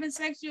partner having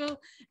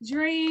sexual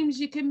dreams,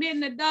 you're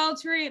committing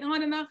adultery and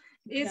on and on.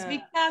 It's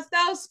because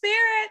those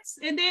spirits.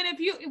 And then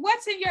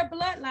what's in your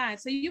bloodline?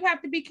 So you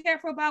have to be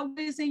careful about what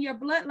is in your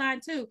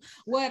bloodline too.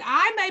 What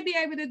I may be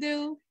able to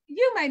do,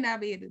 you may not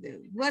be able to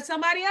do. What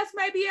somebody else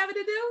may be able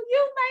to do,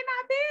 you may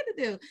not be able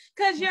to do.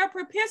 Because your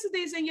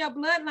propensities in your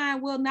bloodline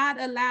will not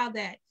allow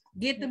that.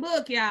 Get the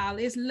book, y'all.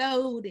 It's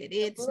loaded.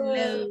 It's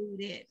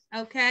loaded.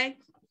 Okay.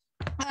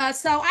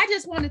 So I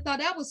just wanted to thought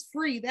that was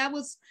free. That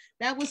was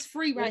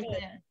free right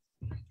there.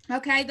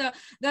 Okay,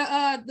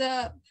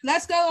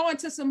 let's go on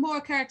to some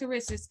more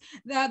characteristics.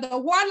 The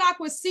warlock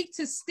will seek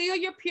to steal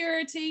your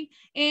purity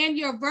and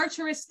your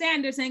virtuous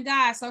standards in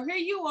God. So here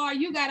you are,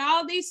 you got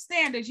all these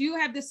standards. You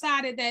have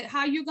decided that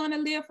how you're going to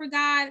live for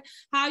God,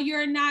 how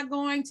you're not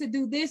going to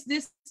do this,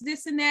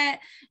 and that.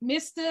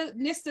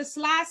 Mr.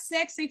 Sly,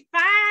 sexy,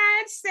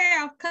 fine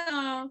self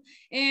come,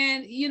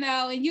 and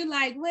and you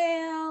like,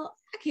 well,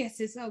 I guess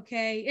it's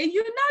okay. And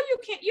you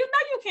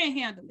can't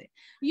handle it.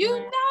 You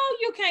know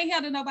you can't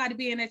handle nobody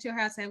being at your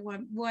house at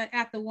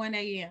after 1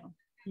 a.m.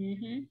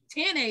 10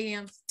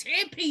 a.m.,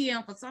 10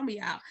 p.m. for some of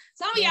y'all.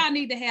 Some of y'all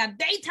need to have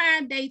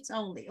daytime dates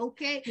only,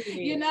 okay?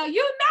 You know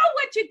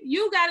what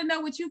you got to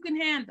know what you can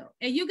handle.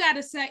 And you got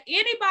to say,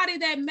 anybody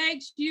that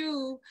makes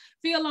you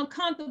feel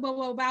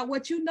uncomfortable about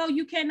what you know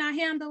you cannot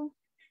handle,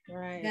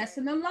 that's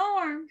an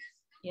alarm.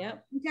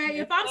 Yep. Okay.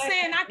 If I'm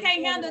saying I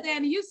can't handle that,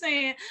 and you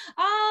saying,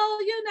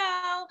 oh,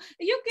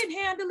 you can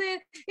handle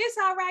it. It's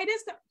all right.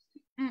 It's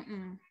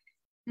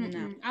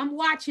no. I'm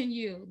watching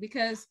you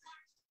because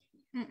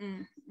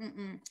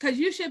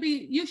you should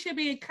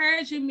be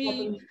encouraging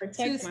me to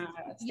protect my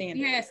standards.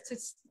 Yes, to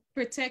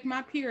protect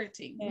my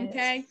purity. Yes.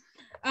 Okay.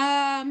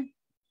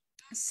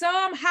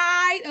 Some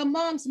hide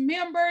amongst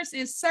members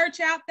and search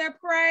out their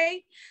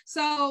prey.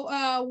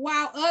 So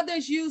while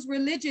others use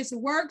religious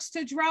works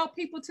to draw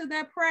people to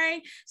their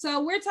prey.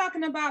 So we're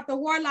talking about the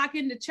warlock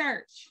in the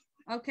church.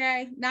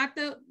 Okay. Not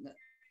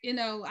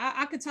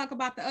I could talk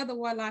about the other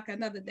warlock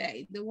another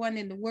day, the one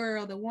in the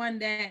world, the one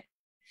that,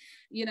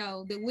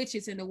 the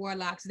witches and the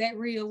warlocks, that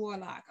real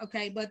warlock.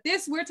 Okay. But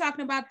we're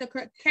talking about the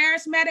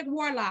charismatic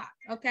warlock.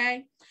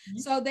 Okay. Mm-hmm.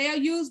 So they'll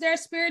use their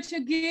spiritual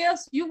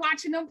gifts. You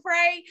watching them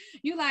pray.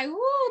 You like,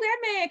 ooh, that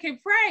man can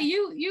pray.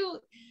 You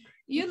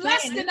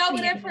lusting over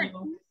that prayer.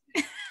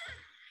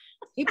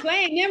 He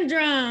playing them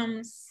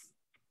drums.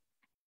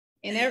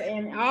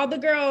 And all the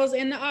girls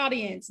in the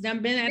audience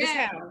done been at his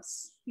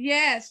house.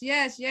 Yes.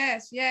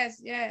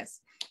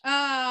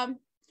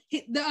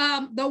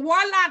 The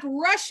warlock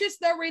rushes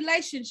the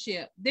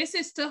relationship. This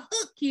is to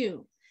hook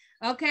you.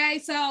 Okay,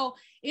 so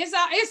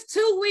it's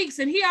 2 weeks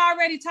and he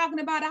already talking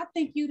about, I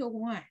think you the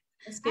one.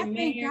 I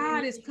think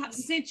God has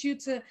sent you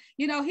to,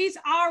 he's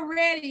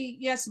already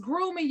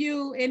grooming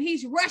you, and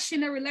he's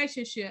rushing the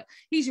relationship.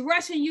 He's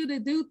rushing you to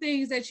do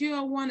things that you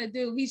don't want to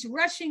do. He's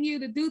rushing you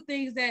to do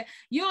things that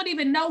you don't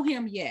even know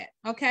him yet.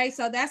 Okay,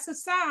 so that's a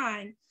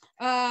sign.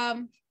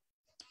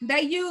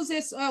 They use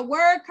this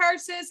word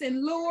curses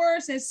and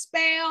lures and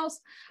spells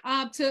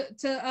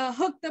to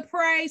hook the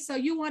prey. So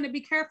you want to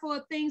be careful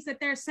of things that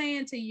they're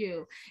saying to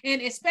you,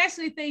 and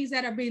especially things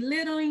that are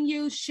belittling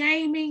you,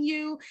 shaming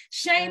you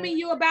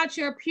about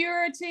your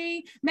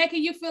purity,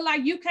 making you feel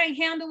like you can't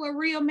handle a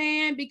real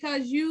man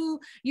because you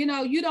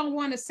don't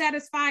want to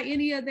satisfy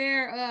any of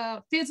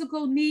their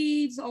physical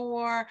needs,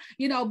 or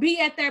be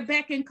at their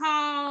beck and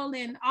call,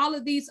 and all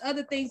of these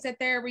other things that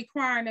they're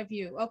requiring of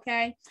you.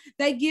 Okay,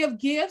 they give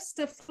gifts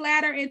to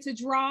flatter and to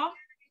draw.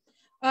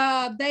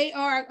 They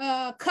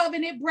are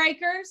covenant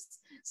breakers.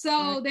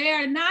 So they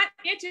are not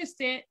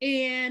interested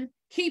in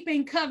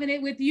keeping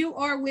covenant with you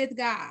or with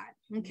God.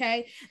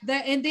 Okay.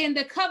 And then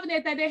the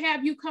covenant that they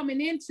have you coming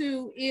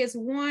into is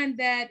one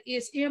that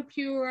is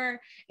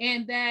impure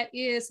and that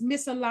is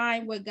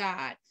misaligned with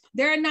God.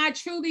 they're not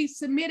truly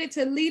submitted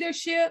to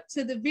leadership,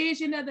 to the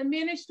vision of the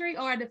ministry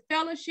or the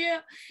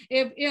fellowship.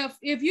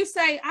 If you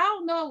say, I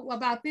don't know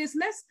about this,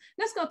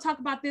 let's go talk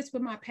about this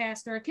with my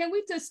pastor. Can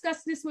we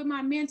discuss this with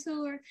my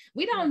mentor?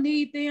 We don't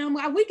need them.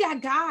 We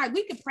got God.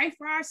 We can pray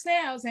for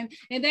ourselves. And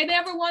they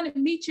never want to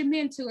meet your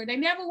mentor. They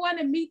never want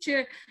to meet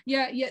your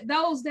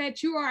those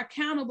that you are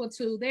accountable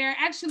to. They're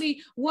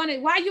actually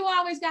wanted. Why you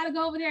always got to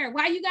go over there?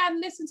 Why you got to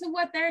listen to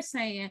what they're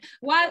saying?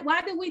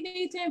 Why do we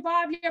need to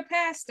involve your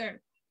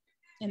pastor?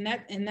 And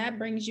that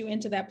brings you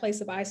into that place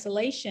of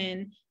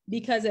isolation,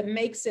 because it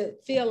makes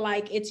it feel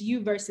like it's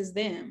you versus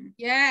them.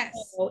 Yes.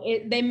 So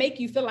they make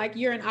you feel like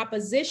you're in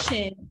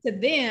opposition to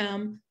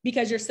them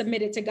because you're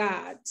submitted to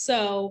God.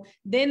 So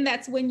then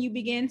that's when you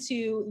begin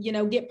to,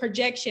 get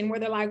projection where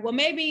they're like, well,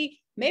 maybe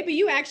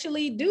you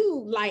actually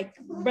do like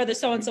brother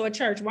so-and-so at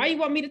church. Why you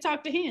want me to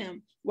talk to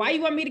him? Why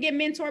you want me to get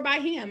mentored by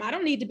him? I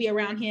don't need to be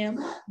around him.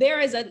 There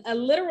is a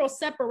literal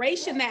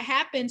separation that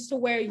happens to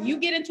where you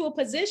get into a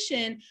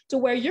position to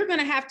where you're going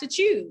to have to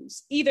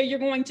choose. Either you're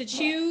going to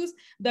choose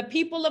the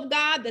people of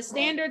God, the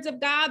standards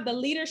of God, the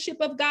leadership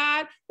of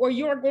God, or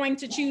you're going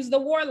to choose the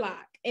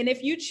warlock. And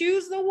if you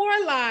choose the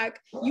warlock,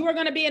 you are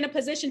going to be in a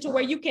position to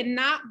where you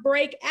cannot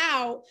break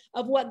out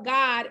of what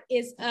God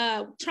is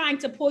trying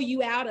to pull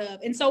you out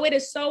of. And so it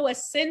is so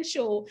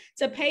essential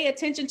to pay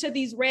attention to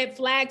these red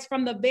flags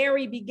from the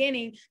very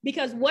beginning,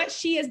 because what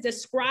she is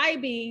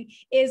describing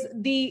is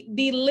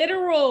the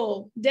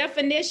literal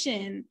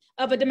definition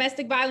of a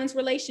domestic violence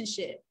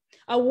relationship.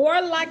 A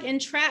warlock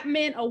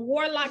entrapment, a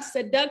warlock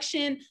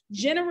seduction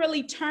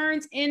generally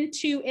turns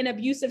into an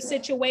abusive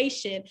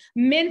situation,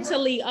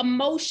 mentally,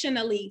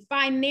 emotionally,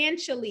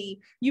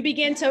 financially. You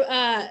begin to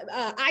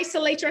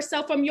isolate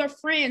yourself from your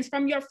friends,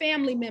 from your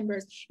family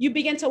members. You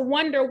begin to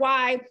wonder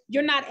why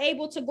you're not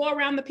able to go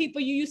around the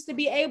people you used to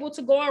be able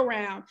to go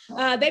around.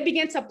 They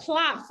begin to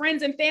plot,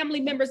 friends and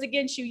family members,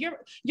 against you.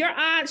 Your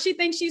aunt, she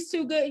thinks she's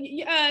too good.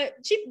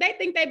 They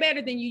think they're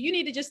better than you. You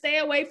need to just stay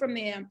away from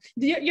them.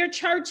 Your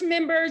church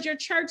members, your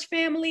church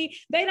family,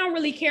 they don't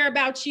really care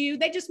about you.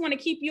 They just want to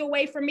keep you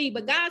away from me.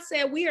 But God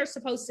said we are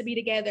supposed to be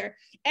together.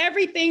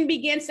 Everything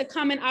begins to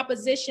come in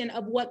opposition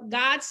of what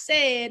God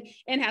said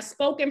and has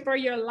spoken for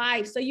your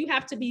life. So you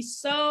have to be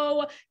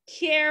so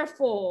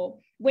careful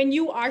when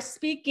you are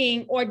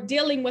speaking or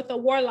dealing with a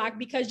warlock,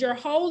 because your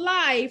whole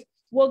life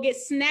will get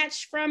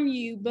snatched from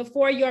you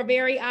before your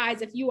very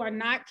eyes if you are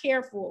not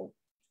careful.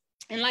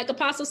 And like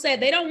Apostle said,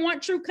 they don't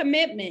want true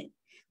commitment.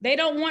 They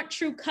don't want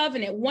true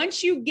covenant.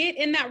 Once you get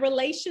in that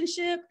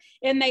relationship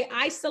and they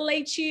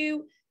isolate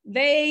you,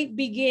 they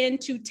begin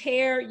to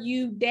tear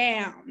you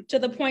down to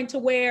the point to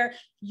where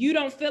you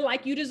don't feel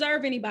like you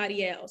deserve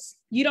anybody else.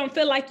 You don't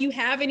feel like you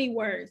have any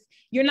worth.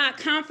 You're not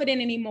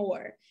confident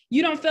anymore.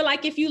 You don't feel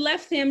like if you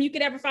left him, you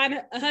could ever find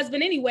a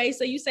husband anyway.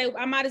 So you say,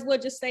 I might as well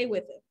just stay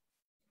with him.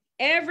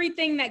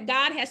 Everything that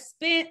God has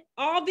spent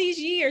all these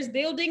years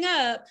building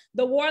up,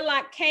 the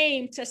warlock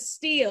came to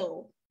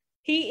steal.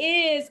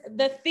 He is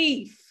the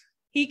thief.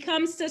 He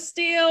comes to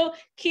steal,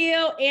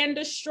 kill, and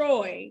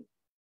destroy.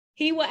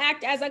 He will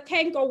act as a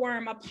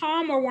cankerworm, a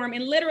palmer worm,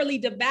 and literally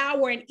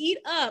devour and eat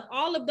up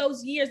all of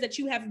those years that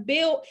you have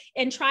built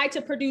and tried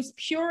to produce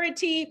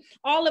purity,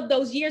 all of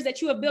those years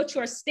that you have built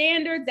your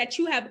standards, that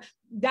you have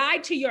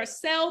died to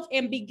yourself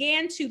and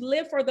began to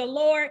live for the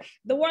Lord.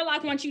 The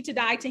warlock wants you to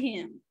die to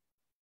him.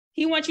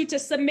 He wants you to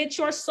submit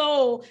your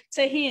soul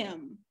to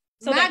him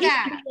so that he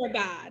can be your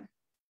God.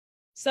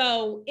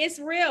 So it's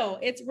real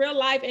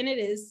life, and it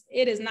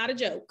is not a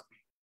joke.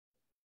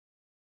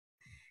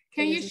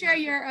 Can you share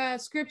your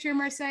scripture,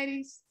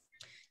 Mercedes?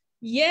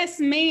 Yes,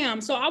 ma'am.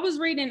 So I was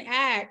reading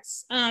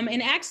Acts,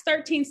 and Acts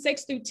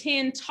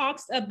 13:6-10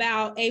 talks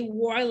about a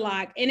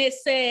warlock, and it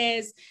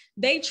says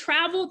they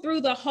traveled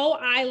through the whole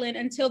island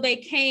until they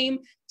came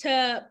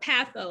to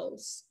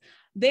Paphos.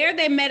 There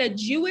they met a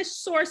Jewish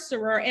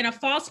sorcerer and a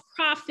false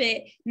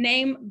prophet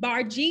named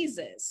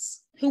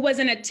Bar-Jesus, who was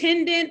an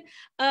attendant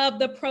of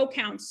the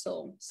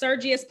proconsul,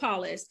 Sergius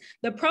Paulus.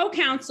 The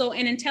proconsul,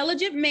 an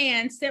intelligent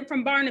man sent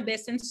from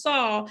Barnabas and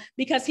Saul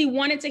because he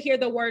wanted to hear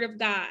the word of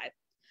God.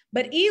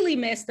 But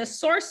Elymas, the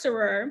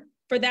sorcerer,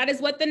 for that is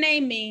what the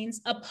name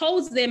means,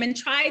 opposed them and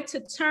tried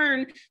to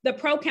turn the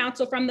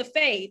proconsul from the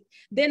faith.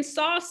 Then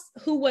Saul,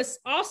 who was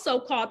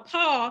also called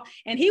Paul,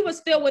 and he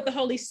was filled with the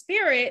Holy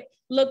Spirit,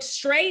 looked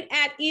straight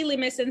at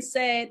Elymas and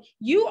said,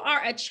 "You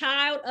are a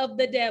child of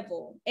the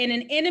devil and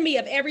an enemy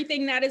of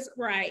everything that is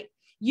right.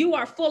 You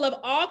are full of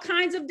all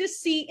kinds of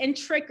deceit and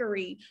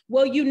trickery.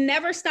 Will you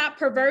never stop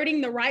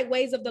perverting the right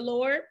ways of the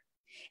Lord?"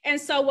 And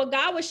so what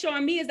God was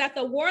showing me is that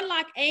the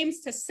warlock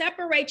aims to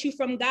separate you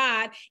from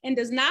God and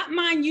does not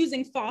mind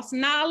using false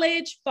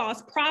knowledge,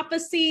 false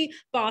prophecy,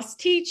 false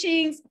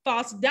teachings,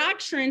 false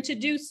doctrine to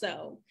do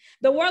so.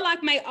 The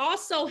warlock may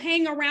also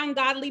hang around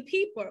godly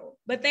people,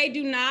 but they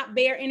do not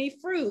bear any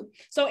fruit.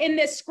 So in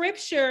this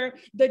scripture,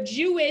 the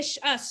Jewish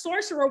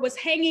sorcerer was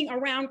hanging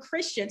around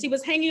Christians. He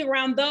was hanging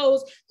around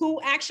those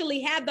who actually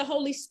had the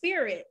Holy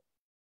Spirit,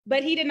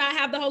 but he did not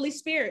have the Holy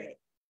Spirit.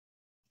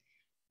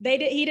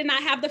 He did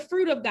not have the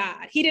fruit of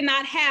God. He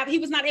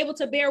was not able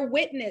to bear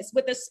witness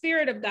with the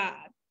Spirit of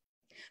God.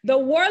 The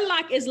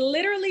warlock is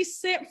literally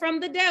sent from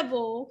the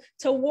devil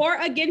to war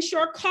against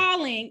your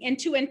calling and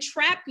to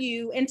entrap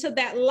you into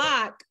that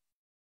lock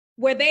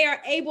where they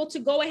are able to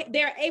go ahead.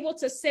 They're able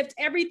to sift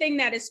everything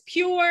that is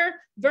pure,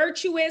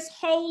 virtuous,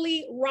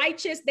 holy,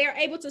 righteous. They're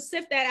able to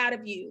sift that out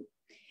of you.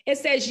 It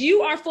says,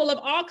 you are full of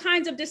all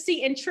kinds of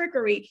deceit and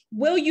trickery.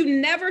 Will you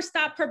never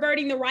stop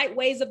perverting the right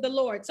ways of the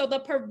Lord? So the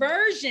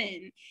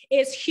perversion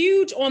is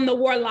huge on the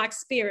warlock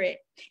spirit.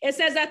 It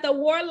says that the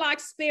warlock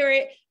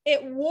spirit,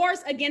 it wars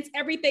against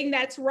everything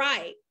that's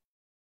right.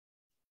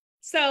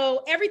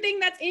 So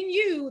everything that's in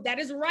you that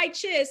is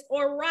righteous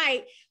or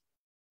right,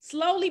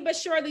 slowly but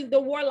surely, the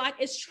warlock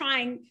is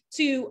trying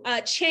to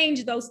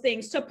change those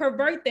things, to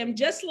pervert them,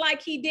 just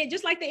like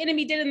the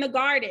enemy did in the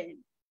garden.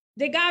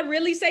 Did God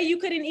really say you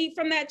couldn't eat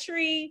from that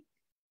tree?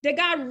 Did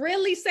God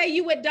really say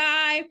you would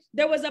die?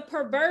 There was a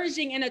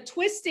perversion and a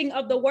twisting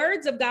of the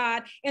words of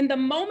God. And the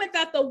moment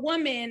that the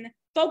woman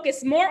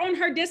focused more on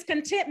her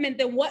discontentment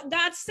than what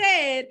God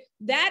said,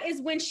 that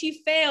is when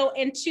she fell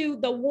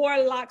into the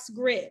warlock's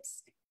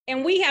grips.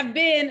 And we have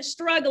been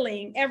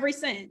struggling ever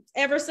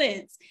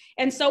since.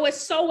 And so it's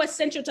so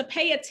essential to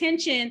pay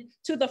attention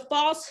to the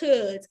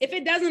falsehoods. If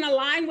it doesn't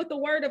align with the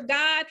word of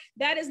God,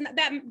 that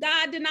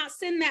God did not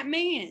send that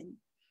man.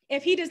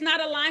 If he does not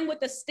align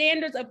with the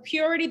standards of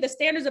purity, the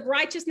standards of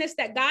righteousness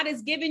that God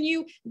has given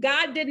you,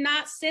 God did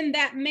not send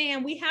that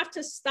man. We have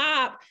to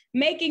stop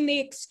making the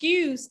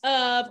excuse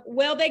of,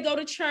 well, they go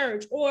to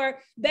church, or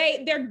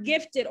they're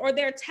gifted, or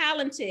they're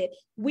talented.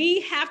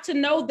 We have to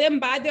know them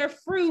by their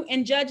fruit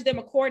and judge them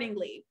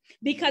accordingly.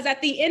 Because at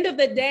the end of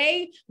the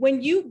day,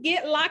 when you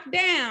get locked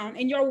down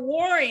and you're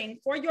warring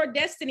for your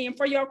destiny and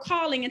for your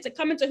calling and to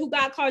come into who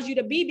God calls you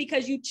to be,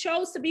 because you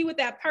chose to be with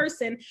that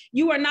person,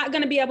 you are not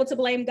going to be able to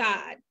blame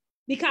God.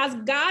 Because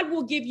God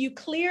will give you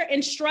clear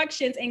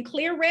instructions and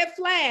clear red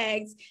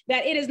flags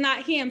that it is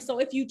not him. So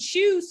if you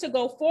choose to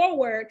go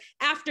forward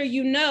after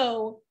you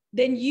know,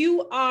 then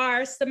you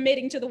are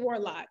submitting to the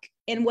warlock.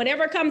 And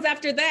whatever comes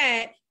after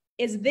that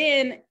is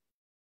then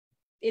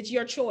it's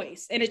your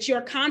choice and it's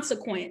your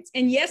consequence.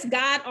 And yes,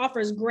 God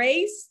offers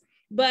grace,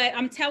 but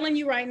I'm telling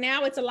you right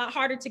now, it's a lot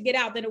harder to get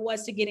out than it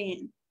was to get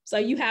in. So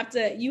you have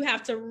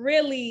to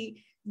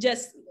really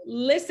just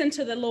listen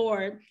to the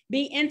Lord,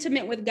 be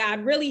intimate with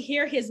God, really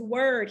hear his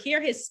word,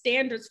 hear his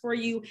standards for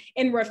you,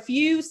 and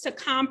refuse to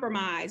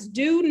compromise.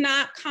 Do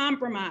not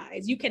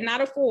compromise. You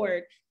cannot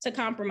afford to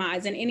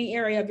compromise in any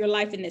area of your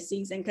life in this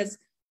season, because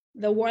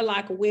the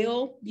warlock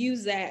will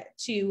use that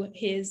to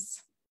his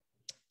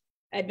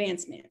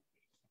advancement.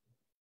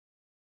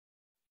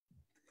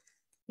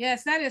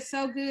 Yes, that is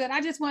so good.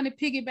 I just want to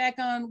piggyback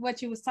on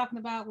what you was talking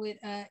about with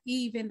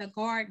Eve in the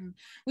garden.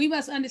 We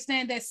must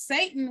understand that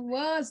Satan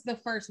was the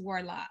first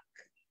warlock.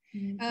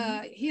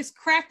 Mm-hmm. His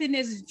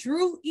craftiness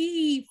drew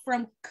Eve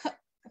from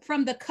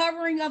the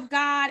covering of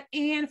God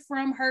and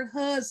from her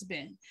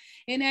husband.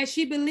 And as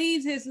she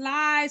believes his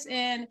lies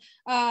and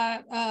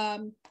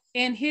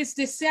his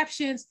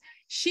deceptions,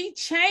 she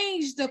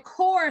changed the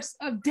course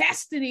of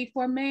destiny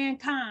for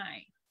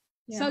mankind.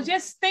 Yeah. So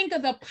just think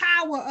of the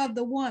power of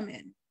the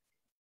woman.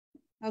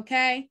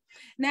 Okay.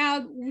 Now,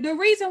 the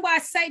reason why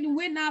Satan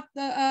went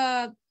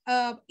after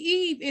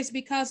Eve is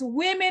because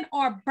women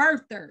are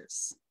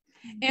birthers.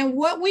 Mm-hmm. And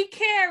what we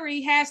carry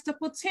has the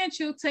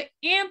potential to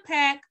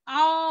impact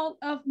all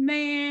of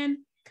mankind.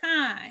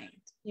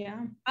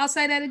 Yeah. I'll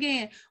say that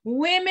again.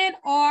 Women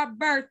are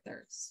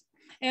birthers.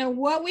 And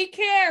what we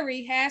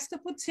carry has the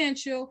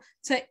potential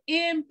to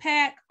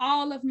impact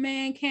all of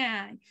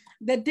mankind.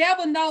 The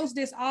devil knows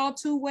this all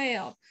too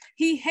well.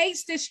 He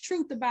hates this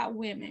truth about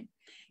women.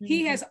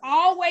 He has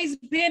always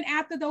been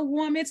after the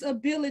woman's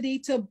ability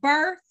to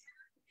birth.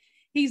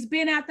 He's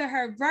been after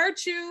her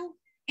virtue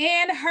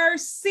and her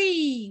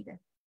seed,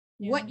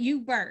 what you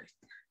birth.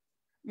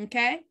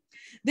 Okay.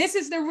 This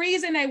is the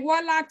reason a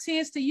warlock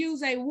tends to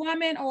use a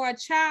woman or a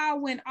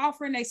child when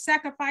offering a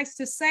sacrifice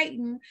to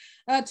Satan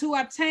to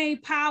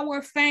obtain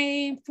power,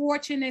 fame,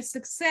 fortune, and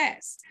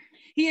success.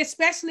 He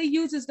especially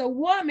uses the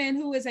woman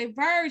who is a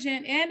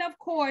virgin. And of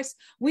course,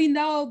 we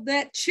know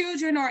that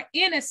children are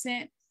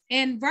innocent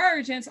and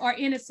virgins are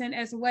innocent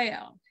as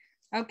well.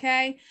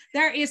 Okay.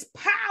 There is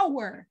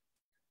power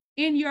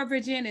in your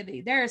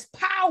virginity. There is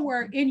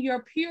power in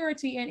your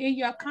purity and in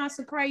your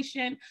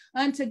consecration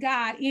unto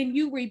God, in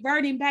you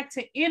reverting back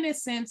to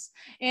innocence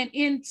and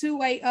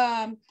into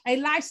a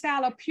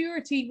lifestyle of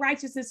purity,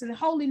 righteousness, and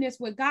holiness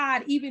with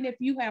God, even if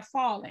you have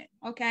fallen.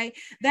 Okay.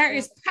 There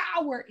is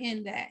power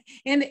in that.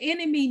 And the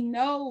enemy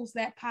knows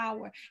that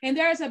power. And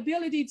there's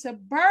ability to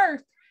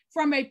birth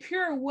from a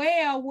pure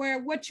well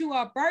where what you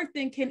are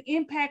birthing can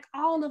impact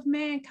all of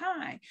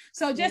mankind.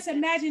 So just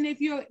imagine if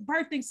you're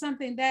birthing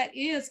something that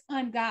is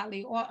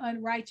ungodly or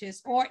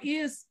unrighteous or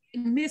is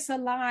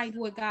misaligned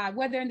with God,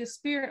 whether in the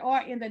spirit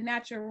or in the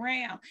natural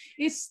realm,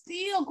 it's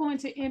still going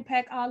to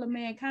impact all of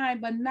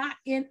mankind, but not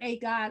in a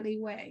godly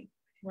way.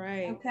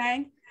 Right.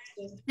 Okay.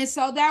 And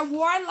so that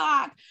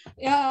warlock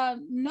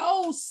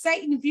knows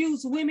Satan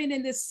views women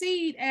in the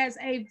seed as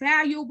a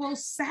valuable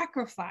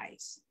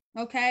sacrifice.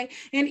 Okay.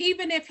 And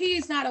even if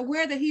he's not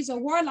aware that he's a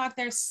warlock,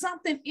 there's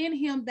something in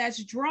him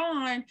that's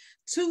drawn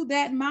to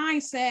that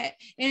mindset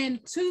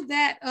and to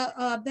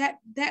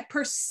that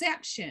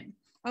perception.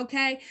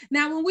 Okay.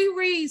 Now, when we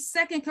read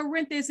 2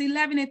 Corinthians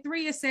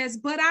 11:3, it says,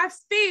 but I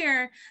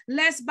fear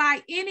lest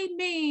by any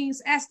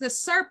means, as the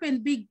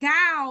serpent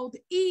beguiled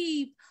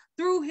Eve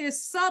through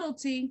his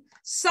subtlety,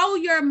 so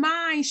your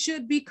mind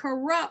should be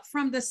corrupt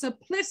from the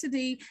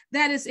simplicity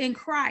that is in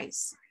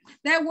Christ.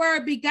 That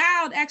word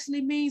beguiled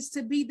actually means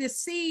to be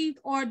deceived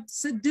or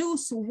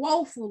seduced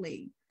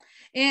woefully.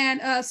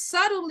 And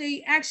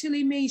subtly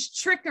actually means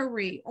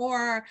trickery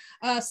or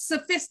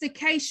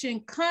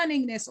sophistication,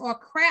 cunningness, or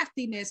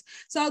craftiness.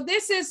 So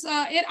this is,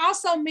 it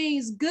also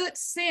means good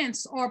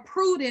sense or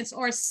prudence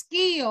or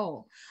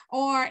skill,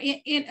 or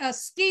in a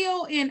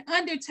skill in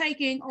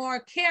undertaking or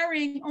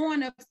carrying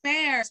on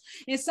affairs.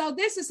 And so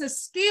this is a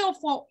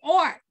skillful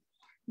art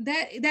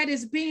that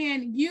is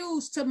being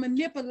used to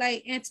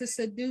manipulate and to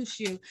seduce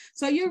you.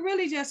 So you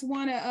really just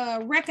want to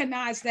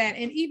recognize that,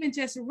 and even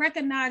just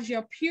recognize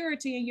your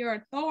purity and your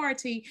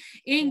authority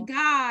in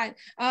God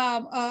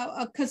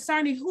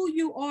concerning who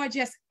you are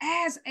just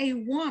as a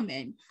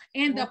woman,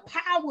 and the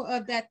power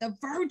of that, the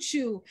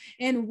virtue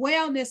and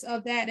wellness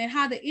of that, and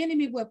how the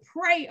enemy would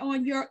prey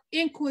on your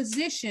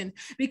inquisition,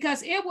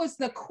 because it was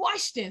the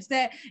questions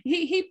that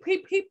he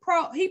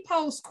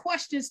posed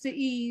questions to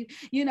Eve,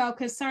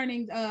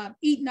 concerning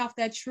eating off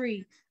that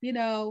tree,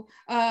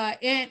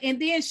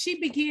 and then she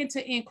began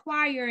to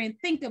inquire and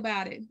think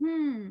about it.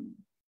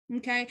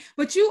 Okay,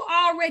 but you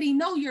already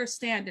know your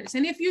standards,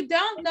 and if you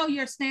don't know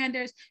your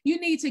standards, you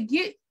need to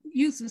get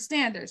you some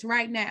standards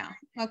right now.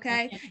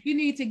 Okay, you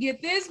need to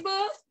get this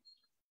book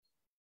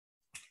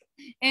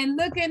and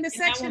look in the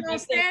section on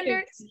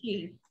standards.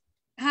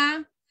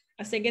 I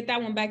said, get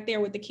that one back there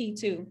with the key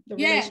too.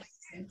 Yes,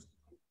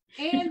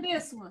 and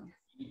this one.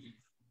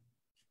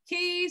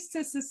 Keys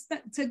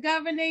to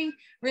Governing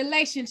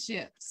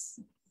Relationships,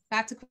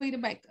 Dr. Quita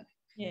Baker.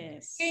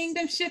 Yes.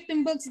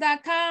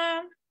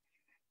 KingdomShiftingBooks.com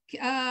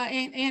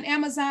and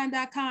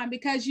Amazon.com,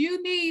 because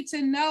you need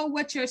to know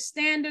what your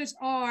standards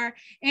are,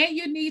 and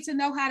you need to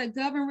know how to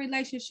govern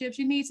relationships.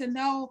 You need to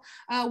know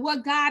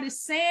what God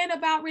is saying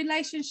about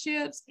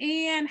relationships,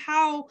 and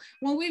how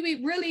when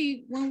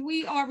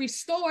we are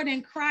restored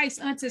in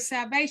Christ unto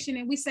salvation,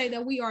 and we say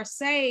that we are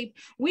saved,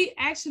 we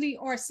actually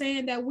are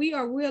saying that we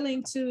are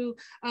willing to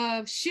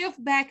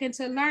shift back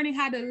into learning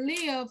how to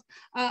live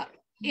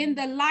in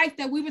the life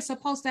that we were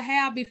supposed to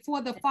have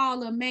before the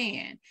fall of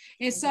man.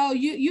 And so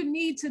you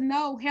need to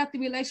know healthy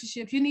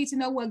relationships. You need to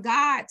know what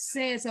God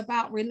says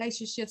about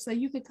relationships, so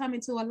you can come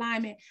into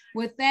alignment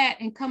with that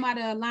and come out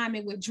of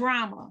alignment with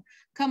drama,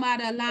 come out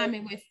of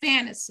alignment with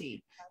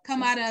fantasy,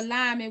 come out of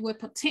alignment with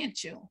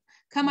potential,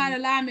 come out of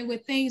alignment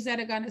with things that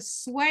are going to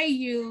sway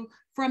you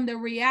from the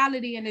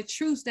reality and the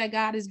truths that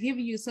God has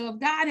given you. So if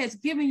God has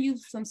given you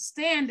some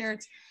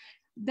standards,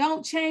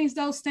 don't change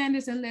those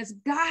standards unless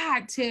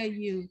God tell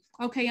you,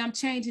 okay, I'm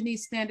changing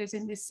these standards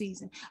in this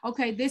season.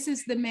 Okay, this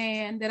is the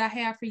man that I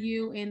have for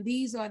you, and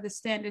these are the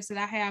standards that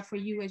I have for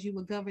you as you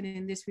were governing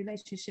in this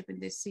relationship in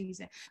this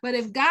season. But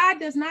if God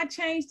does not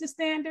change the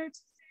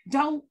standards,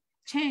 don't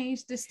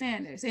change the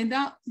standards, and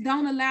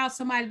don't allow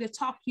somebody to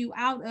talk you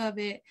out of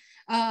it.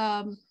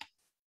 And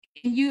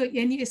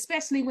you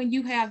especially when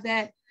you have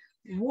that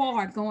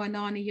war going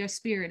on in your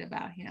spirit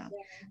about him.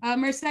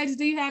 Mercedes,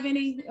 do you have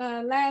any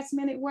last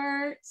minute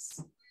words?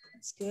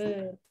 That's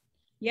good.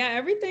 Yeah,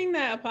 everything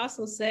that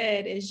Apostle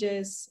said is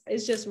just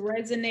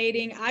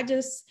resonating.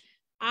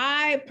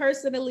 I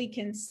personally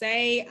can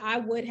say I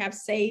would have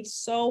saved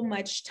so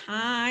much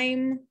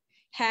time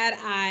had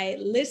I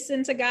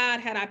listened to God,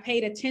 had I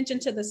paid attention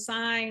to the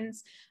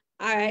signs.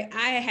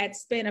 I had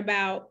spent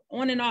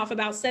on and off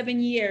about 7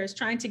 years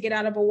trying to get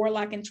out of a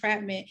warlock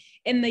entrapment.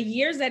 And the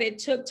years that it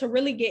took to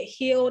really get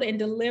healed and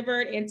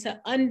delivered and to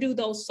undo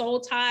those soul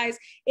ties,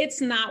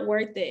 it's not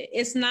worth it.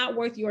 It's not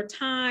worth your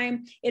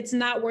time. It's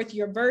not worth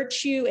your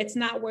virtue. It's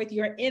not worth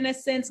your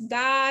innocence.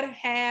 God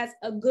has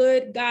a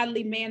good,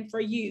 godly man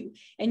for you.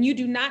 And you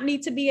do not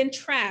need to be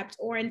entrapped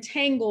or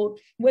entangled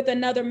with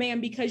another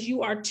man because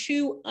you are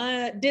too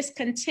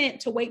discontent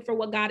to wait for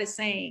what God is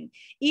saying.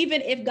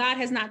 Even if God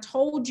has not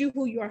told you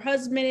who your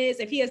husband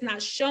is, if he has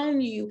not shown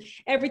you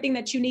everything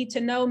that you need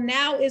to know,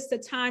 now is the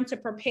time to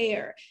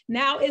prepare.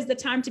 Now is the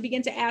time to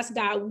begin to ask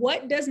God,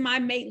 what does my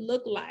mate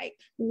look like?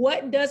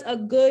 What does a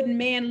good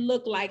man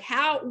look like?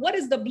 What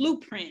is the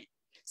blueprint?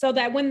 So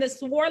that when this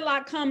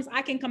warlock comes,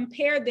 I can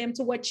compare them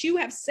to what you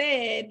have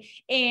said,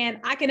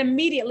 and I can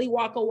immediately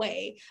walk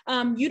away.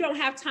 You don't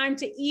have time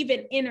to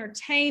even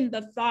entertain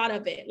the thought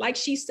of it. Like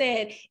she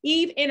said,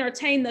 Eve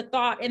entertained the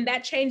thought, and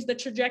that changed the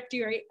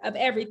trajectory of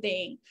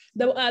everything.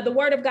 The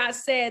word of God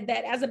said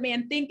that as a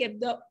man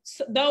thinketh,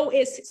 so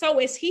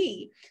is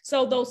he.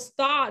 So those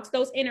thoughts,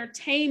 those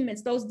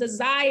entertainments, those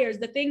desires,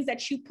 the things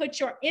that you put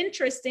your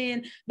interest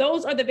in,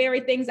 those are the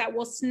very things that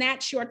will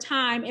snatch your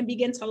time and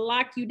begin to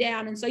lock you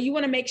down. And so you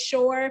want to make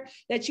sure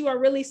that you are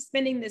really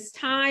spending this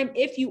time.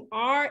 If you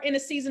are in a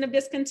season of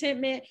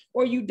discontentment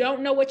or you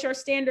don't know what your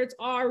standards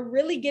are,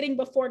 really getting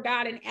before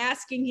God and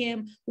asking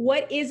him,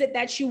 what is it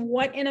that you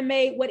want in a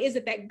mate? What is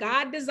it that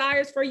God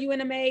desires for you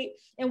in a mate?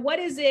 And what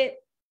is it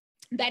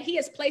that he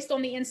has placed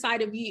on the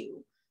inside of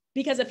you?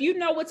 Because if you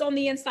know what's on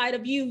the inside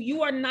of you,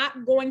 you are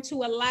not going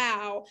to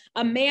allow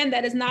a man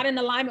that is not in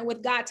alignment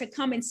with God to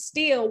come and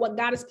steal what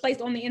God has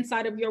placed on the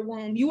inside of your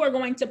womb. You are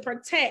going to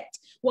protect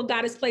what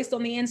God has placed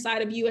on the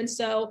inside of you. And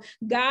so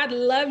God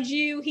loves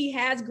you. He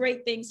has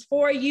great things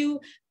for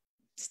you.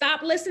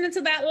 Stop listening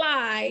to that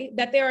lie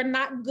that there are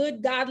not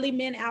good, godly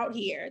men out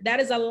here.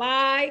 That is a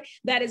lie.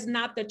 That is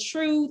not the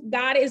truth.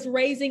 God is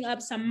raising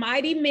up some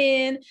mighty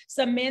men,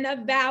 some men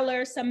of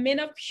valor, some men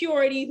of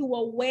purity who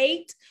will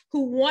wait,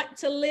 who want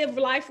to live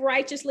life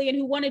righteously, and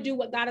who want to do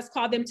what God has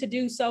called them to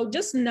do. So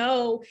just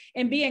know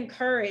and be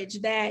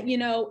encouraged that, you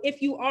know,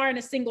 if you are in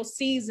a single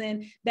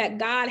season, that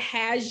God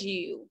has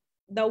you.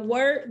 The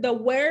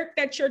work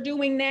that you're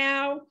doing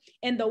now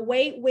and the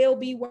wait will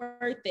be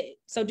worth it.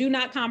 So do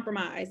not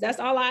compromise. That's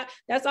all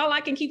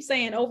I can keep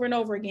saying over and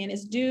over again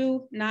is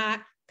do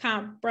not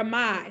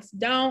compromise.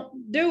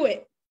 Don't do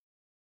it.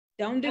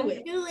 Don't do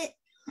it. Do it.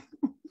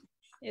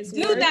 It's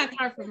do not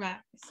compromise.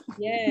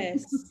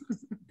 Yes.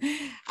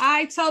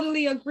 I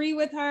totally agree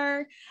with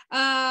her.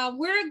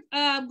 We're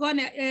going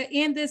to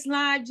end this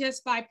live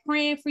just by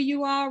praying for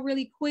you all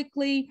really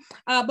quickly.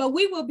 But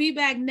we will be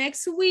back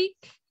next week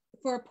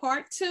for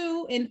part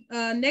 2. And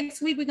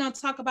next week, we're going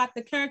to talk about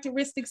the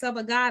characteristics of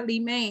a godly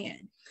man.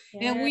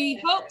 Yeah. And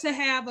we hope to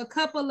have a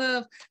couple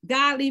of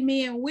godly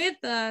men with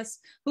us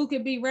who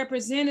could be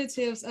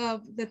representatives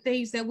of the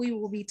things that we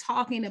will be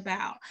talking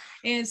about.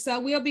 And so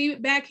we'll be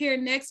back here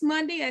next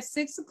Monday at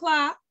 6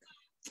 o'clock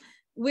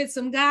with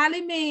some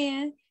godly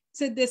men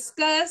to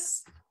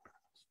discuss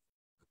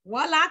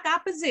Warlock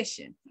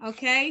opposition.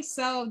 Okay,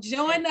 so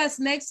join us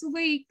next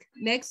week,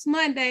 next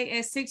Monday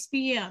at 6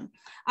 p.m.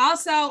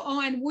 Also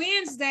on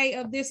Wednesday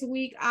of this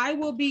week, I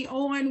will be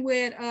on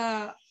with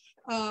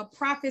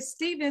Prophet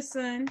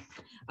Stevenson,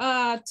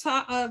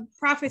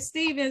 Prophet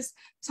Stevens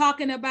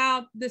talking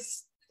about the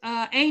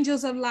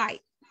angels of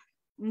light.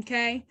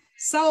 Okay,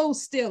 soul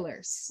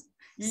stealers.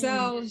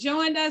 So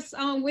join us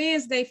on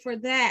Wednesday for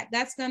that.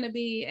 That's going to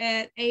be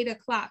at 8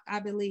 o'clock,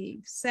 I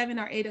believe, 7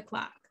 or 8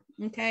 o'clock.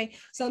 Okay,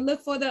 so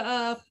look for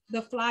the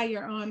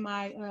flyer on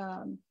my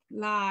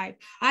live.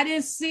 I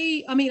didn't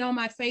see, on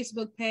my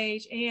Facebook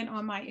page and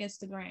on my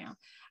Instagram.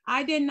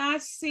 I did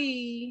not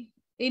see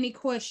any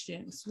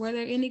questions. Were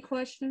there any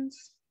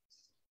questions?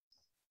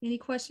 Any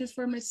questions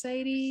for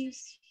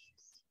Mercedes?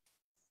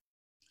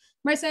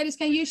 Mercedes,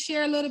 can you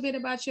share a little bit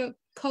about your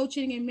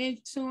coaching and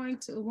mentoring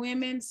to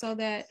women so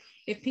that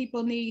if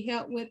people need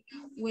help with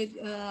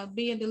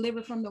being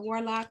delivered from the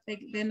warlock,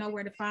 they know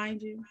where to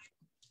find you?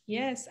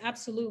 Yes,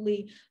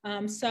 absolutely.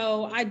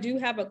 So I do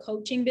have a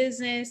coaching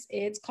business.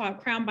 It's called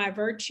Crown by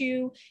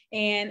Virtue.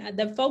 And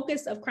the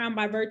focus of Crown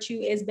by Virtue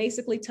is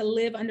basically to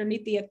live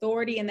underneath the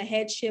authority and the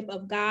headship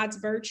of God's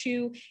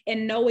virtue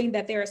and knowing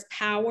that there is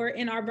power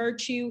in our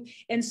virtue.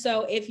 And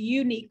so if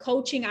you need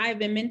coaching, I have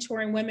been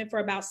mentoring women for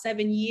about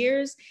 7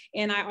 years.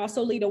 And I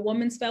also lead a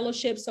women's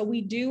fellowship. So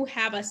we do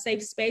have a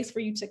safe space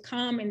for you to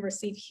come and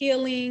receive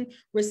healing,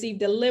 receive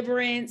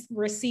deliverance,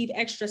 receive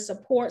extra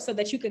support so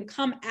that you can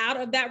come out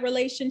of that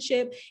relationship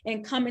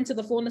and come into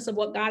the fullness of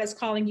what God is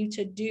calling you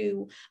to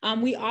do.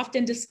 We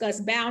often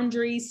discuss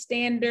boundaries,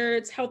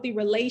 standards, healthy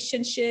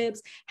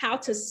relationships, how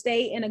to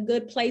stay in a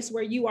good place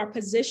where you are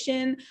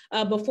positioned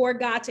before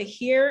God to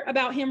hear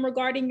about him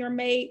regarding your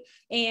mate.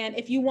 And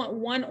if you want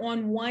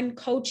one-on-one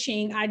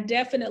coaching, I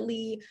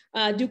definitely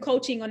do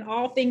coaching on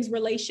all things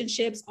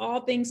relationships,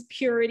 all things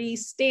purity,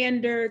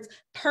 standards,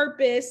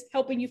 purpose,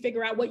 helping you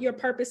figure out what your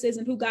purpose is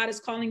and who God is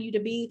calling you to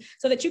be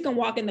so that you can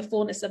walk in the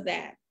fullness of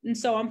that. And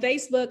so on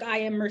Facebook, I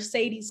am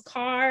Mercedes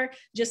Carr,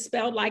 just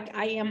spelled like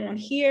I am on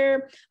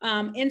here.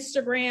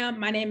 Instagram,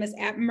 my name is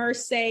at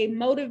Merce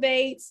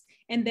Motivates.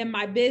 And then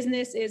my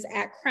business is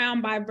at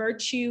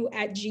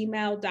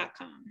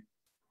crownbyvirtue@gmail.com.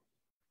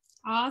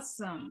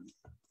 Awesome.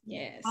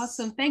 Yes.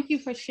 Awesome. Thank you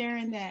for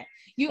sharing that.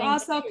 You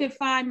also can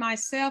find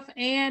myself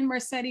and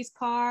Mercedes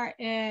Carr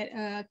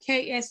at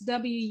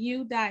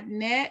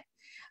kswu.net.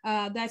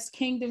 That's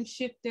Kingdom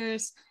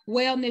Shifters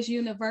Wellness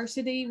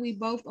University. We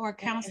both are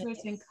counselors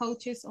and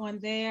coaches on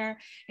there.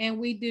 And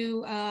we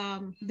do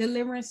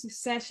deliverance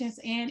sessions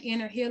and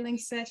inner healing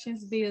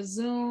sessions via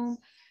Zoom,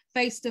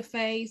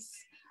 face-to-face.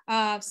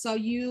 So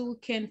you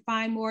can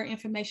find more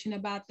information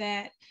about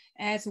that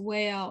as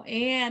well,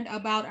 and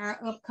about our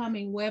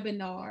upcoming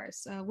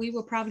webinars. We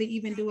will probably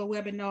even do a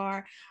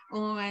webinar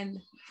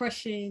on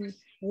crushing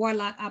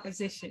warlock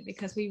opposition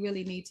because we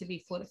really need to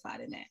be fortified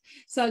in that.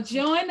 So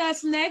join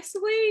us next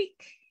week.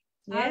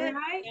 All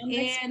right.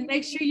 And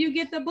make sure you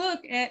get the book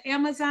at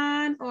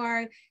Amazon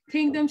or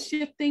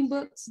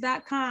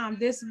kingdomshiftingbooks.com.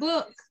 This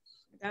book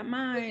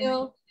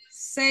will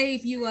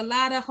save you a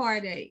lot of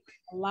heartache.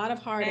 A lot of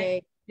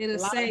heartache. It'll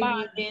save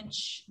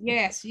bondage. You.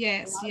 Yes.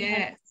 A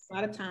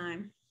lot of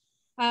time.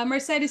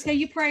 Mercedes, can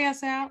you pray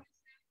us out?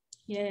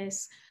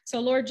 Yes. So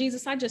Lord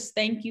Jesus, I just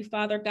thank you,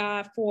 Father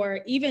God,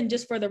 for even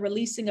just for the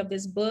releasing of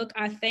this book.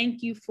 I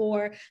thank you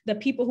for the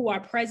people who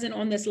are present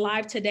on this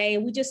live today.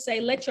 We just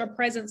say, let your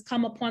presence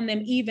come upon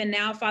them even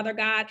now, Father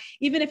God.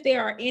 Even if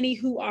there are any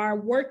who are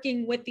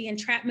working with the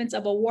entrapments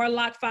of a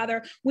warlock,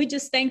 Father, we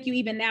just thank you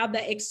even now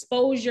that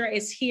exposure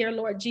is here,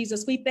 Lord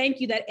Jesus. We thank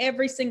you that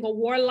every single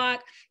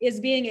warlock is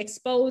being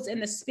exposed in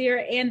the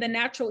spirit and the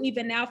natural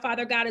even now,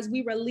 Father God, as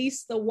we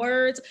release the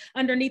words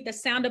underneath the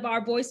sound of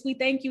our voice. We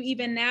thank you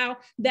even now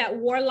that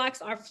warlocks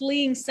are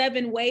fleeing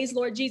 7 ways,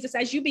 Lord Jesus,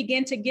 as you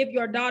begin to give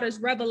your daughters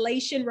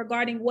revelation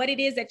regarding what it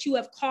is that you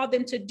have called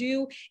them to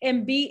do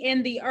and be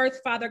in the earth,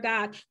 Father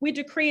God. We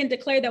decree and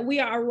declare that we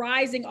are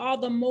arising all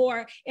the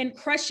more and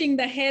crushing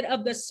the head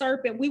of the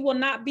serpent. We will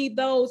not be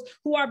those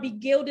who are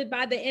begilded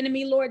by the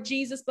enemy, Lord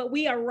Jesus, but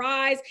we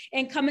arise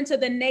and come into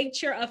the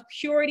nature of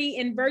purity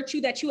and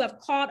virtue that you have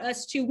called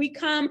us to. We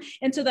come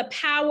into the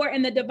power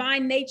and the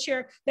divine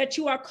nature that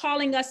you are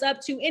calling us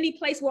up to. Any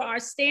place where our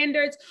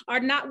standards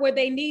are not where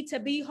they need to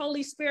be,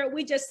 Holy Spirit,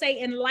 we just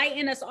say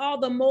enlighten us all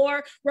the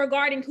more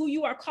regarding who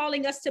you are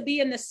calling us to be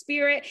in the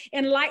spirit.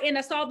 Enlighten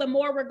us all the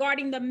more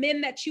regarding the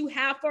men that you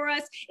have for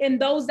us and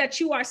those that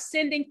you are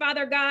sending,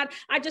 Father God.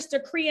 I just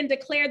decree and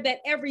declare that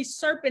every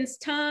serpent's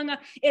tongue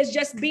is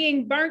just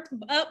being burnt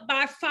up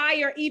by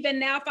fire even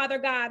now, Father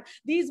God.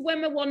 These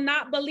women will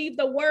not believe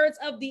the words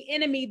of the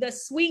enemy, the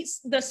sweet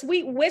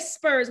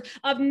whispers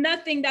of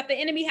nothing that the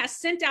enemy has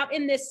sent out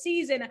in this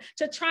season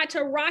to try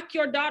to rock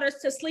your daughters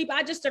to sleep.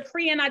 I just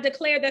decree and I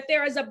declare that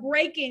there is a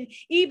breaking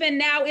even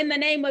now in the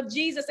name of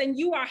Jesus, and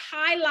you are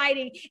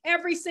highlighting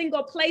every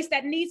single place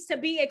that needs to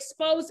be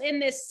exposed in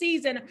this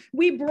season.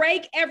 We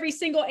break every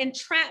single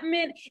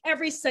entrapment,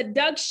 every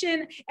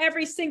seduction,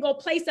 every single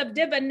place of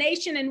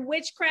divination and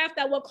witchcraft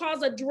that will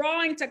cause a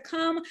drawing to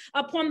come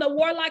upon the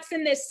warlocks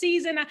in this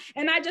season.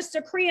 And I just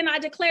decree and I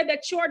declare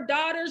that your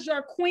daughters,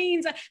 your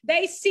queens,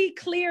 they see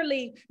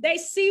clearly. They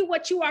see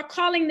what you are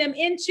calling them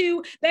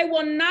into. They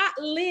will not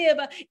live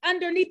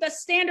underneath a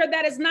standard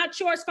that is not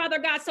yours, Father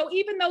God. So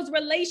even those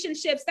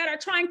relationships that are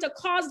trying to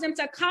cause them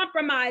to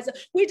compromise,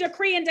 we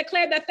decree and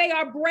declare that they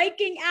are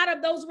breaking out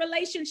of those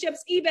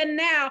relationships even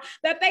now,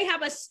 that they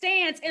have a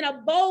stance and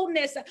a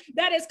boldness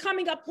that is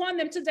coming upon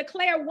them to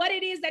declare what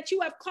it is that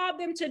you have called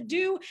them to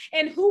do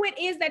and who it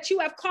is that you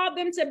have called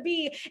them to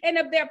be. And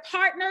if their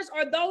partners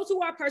or those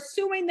who are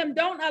pursuing them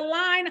don't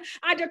align,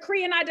 I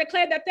decree and I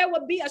declare that there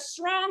will be a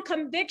strong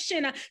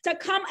conviction to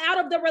come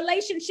out of the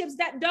relationships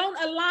that don't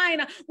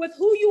align with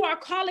who you are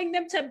calling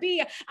them to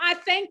be. I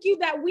thank you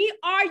that we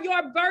are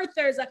your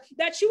birthers,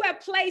 that you have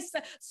placed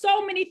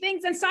so many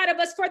things inside of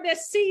us for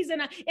this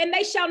season, and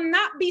they shall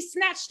not be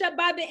snatched up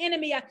by the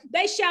enemy.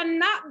 They shall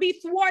not be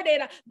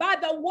thwarted by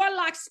the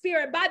warlock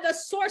spirit, by the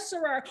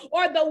sorcerer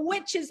or the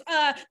witches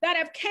that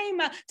have came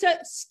to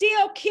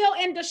steal, kill,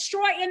 and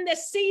destroy in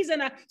this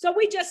season. So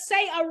we just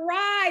say,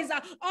 arise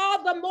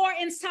all the more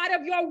inside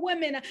of your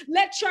women.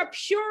 Let your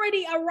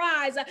purity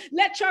arise.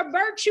 Let your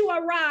virtue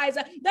arise.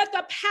 Let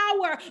the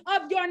power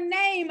of your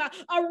name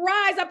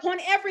arise upon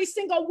every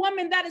single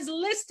woman that is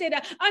listed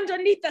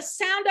underneath the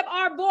sound of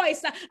our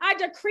voice. I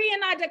decree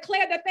and I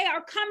declare that they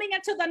are coming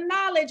into the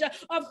knowledge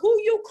of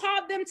who you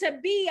called them to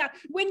be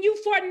when you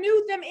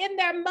foreknew them in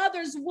their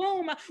mother's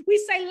womb. We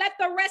say, let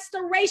the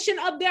restoration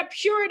of their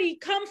purity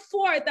come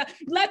forth.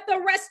 Let the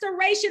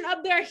restoration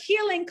of their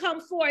healing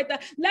come forth.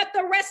 Let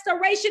the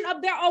restoration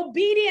of their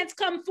obedience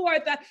come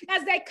forth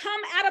as they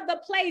come out of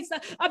the place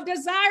of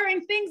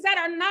desiring things that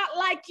are not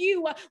like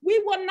you.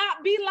 We will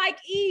not be like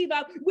Eve.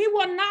 We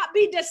will not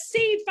be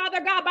deceived,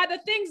 Father God, by the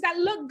things that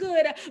look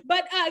good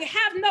but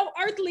have no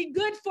earthly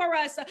good for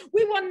us.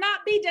 We will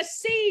not be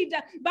deceived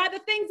by the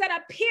things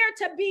that appear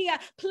to be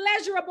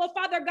pleasurable,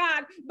 Father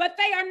God, but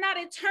they are not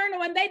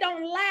eternal and they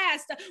don't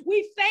last.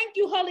 We thank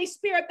you, Holy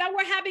Spirit, that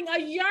we're having a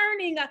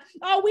yearning.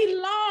 Oh, we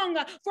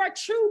long for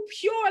true,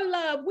 pure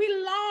love. We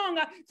long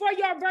for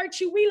your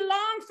virtue. We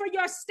long for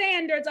your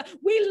standards.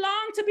 We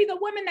long to be the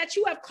women that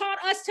you have called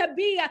us to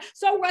be.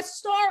 So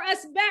restore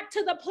us back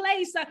to the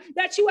place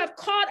that you have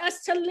called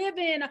us to live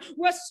in.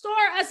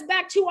 Restore us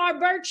back to our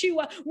virtue.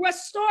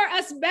 Restore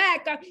us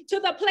back to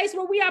the place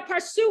where we are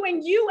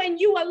pursuing you and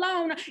you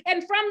alone.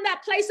 And from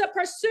that place of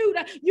pursuit,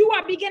 you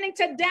are beginning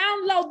to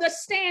download the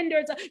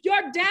standards.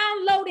 You're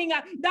downloading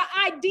the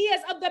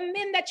ideas of the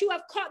men that you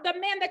have called, the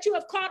man that you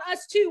have called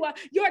us to.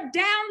 You're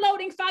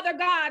downloading, Father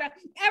God,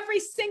 every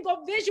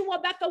single visual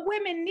that the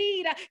women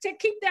need to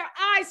keep their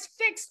eyes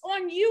fixed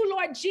on you,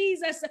 Lord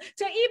Jesus,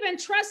 to even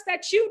trust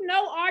that you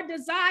know our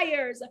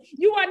desires.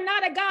 You are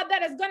not a God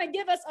that is going to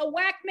give us a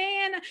whack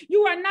man.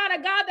 You are not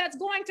a God that's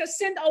going to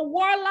send a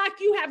warlock.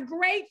 You have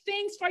great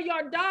things for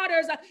your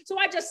daughters. So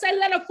I just say,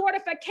 let a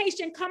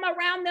fortification come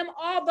around them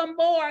all the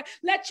more.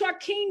 Let your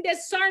keen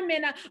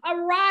discernment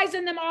arise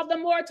in them all the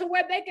more to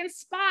where they can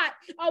spot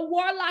a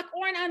warlock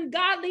or an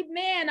ungodly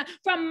man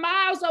from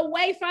miles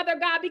away, Father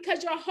God,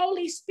 because your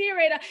Holy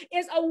Spirit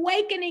is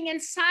awakening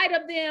inside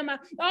of them.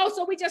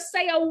 Also, we just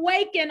say,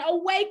 awaken,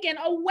 awaken,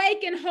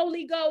 awaken,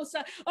 Holy Ghost.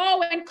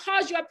 Oh, and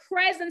cause your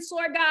presence,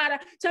 Lord God,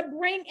 to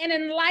bring an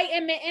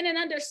enlightenment and an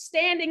understanding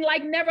understanding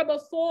like never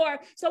before.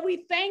 So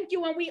we thank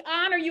you and we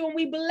honor you and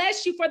we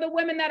bless you for the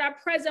women that are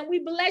present. We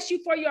bless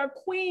you for your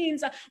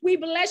queens. We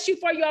bless you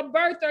for your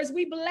birthers.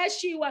 We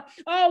bless you,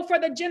 for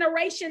the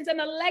generations and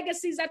the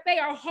legacies that they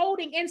are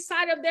holding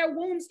inside of their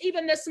wombs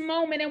even this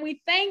moment. And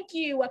we thank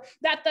you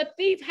that the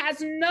thief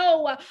has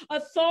no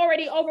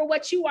authority over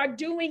what you are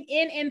doing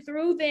in and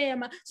through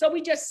them. So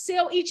we just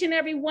seal each and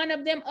every one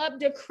of them up,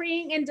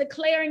 decreeing and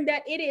declaring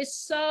that it is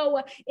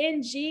so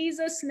in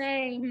Jesus'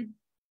 name.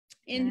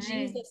 In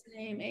Jesus'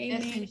 name,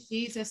 amen. Yes, in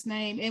Jesus'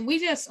 name. And we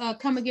just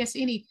come against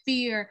any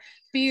fear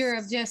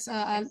of just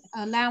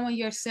allowing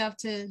yourself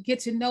to get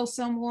to know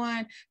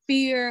someone,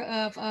 fear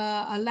of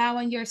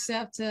allowing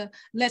yourself to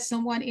let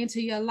someone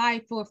into your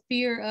life, or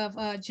fear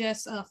of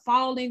just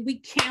falling. We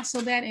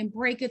cancel that and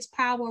break its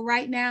power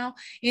right now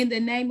in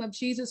the name of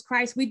Jesus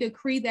Christ. We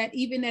decree that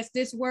even as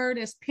this word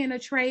is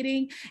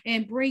penetrating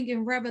and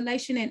bringing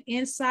revelation and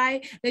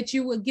insight, that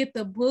you will get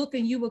the book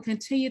and you will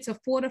continue to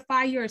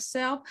fortify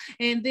yourself,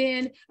 and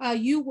then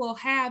you will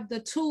have the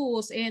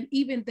tools and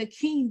even the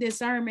keen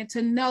discernment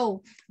to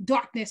know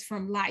darkness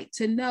from light,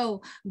 to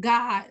know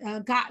God,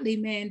 godly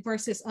man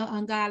versus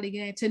ungodly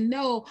man, to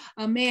know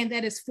a man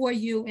that is for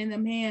you and a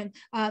man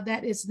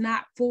that is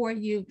not for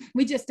you.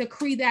 We just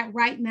decree that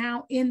right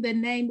now in the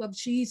name of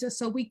Jesus.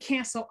 So we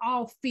cancel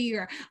all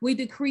fear. We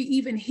decree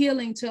even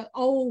healing to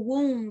old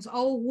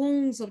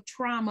wounds of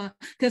trauma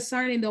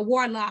concerning the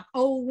warlock,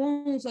 old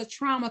wounds of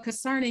trauma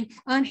concerning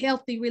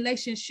unhealthy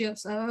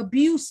relationships,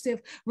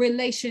 abusive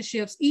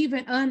relationships,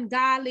 even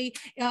ungodly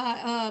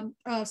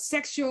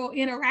sexual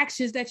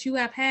interactions that you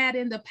have had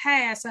in the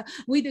past.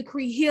 We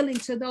decree healing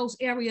to those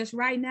areas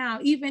right now,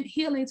 even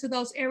healing to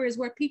those areas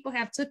where people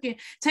have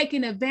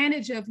taken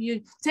advantage of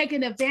you,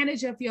 taken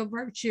advantage of your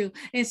virtue.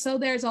 And so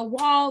there's a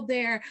wall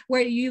there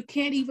where you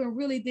can't even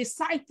really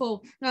decipher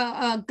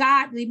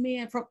godly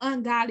men from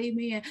ungodly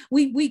men.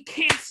 We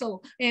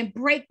cancel and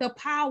break the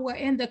power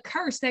and the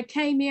curse that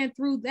came in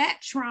through that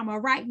trauma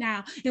right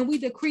now. And we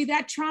decree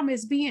that trauma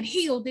is being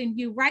healed in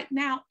you right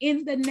now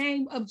in the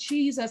name of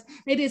Jesus.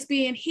 It is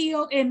being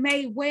healed and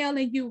made well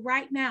in you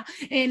right now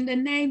in the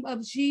name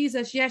of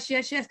Jesus. Yes,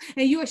 yes, yes.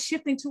 And you are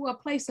shifting to a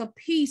place of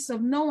peace,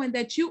 of knowing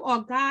that you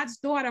are God's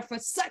daughter for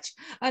such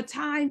a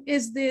time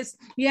as this.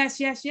 Yes,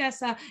 yes,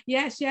 yes.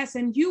 Yes, yes.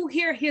 And you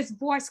hear his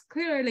voice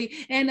clearly,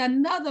 and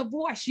another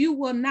voice you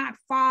will not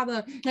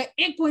follow. The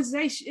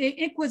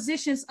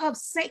inquisitions of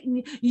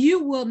Satan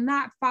you will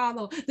not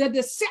follow. The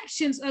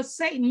deceptions of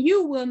Satan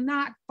you will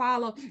not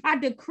follow. I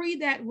decree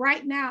that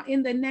right now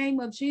in the name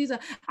of Jesus.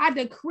 I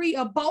decree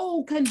a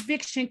bold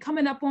conviction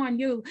coming up on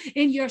you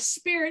in your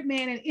spirit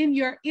man and in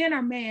your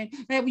inner man,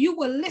 that you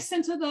will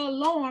listen to the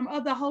alarm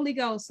of the Holy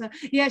Ghost.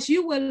 Yes,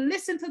 you will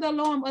listen to the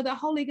alarm of the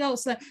Holy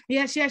Ghost.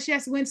 Yes, yes,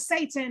 yes. When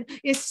Satan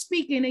is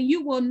speaking, and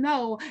you will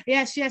know,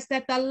 yes, yes,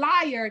 that the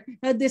liar,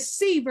 the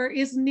deceiver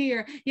is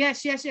near.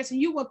 Yes, yes, yes.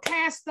 And you will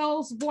cast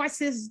those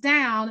voices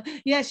down.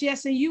 Yes,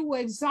 yes. And you will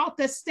exalt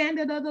the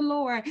standard of the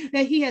Lord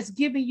that he has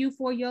given you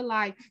for your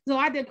life. So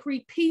I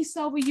decree peace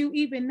over you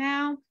even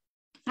now.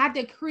 I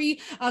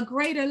decree a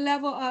greater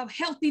level of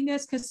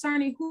healthiness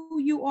concerning who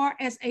you are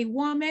as a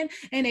woman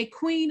and a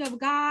queen of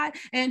God,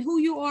 and who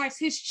you are as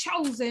his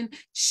chosen,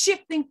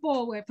 shifting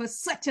forward for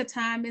such a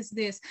time as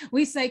this.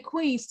 We say,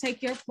 queens,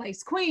 take your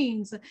place.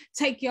 Queens,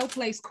 take your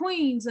place.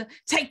 Queens,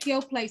 take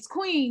your place.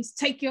 Queens,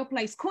 take your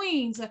place.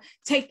 Queens,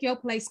 take your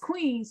place.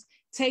 Queens,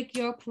 take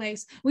your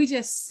place. We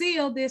just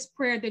seal this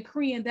prayer,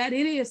 decreeing that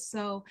it is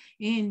so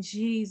in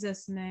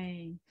Jesus'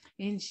 name.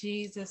 In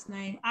Jesus'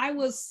 name. I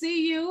will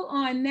see you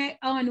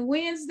on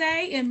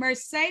Wednesday in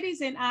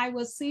Mercedes, and I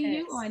will see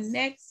you on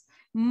next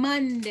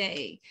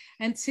Monday.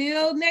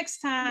 Until next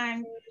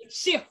time,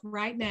 shift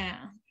right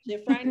now.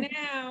 Shift right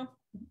now.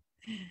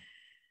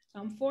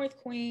 Come forth,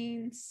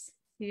 queens.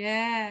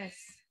 Yes.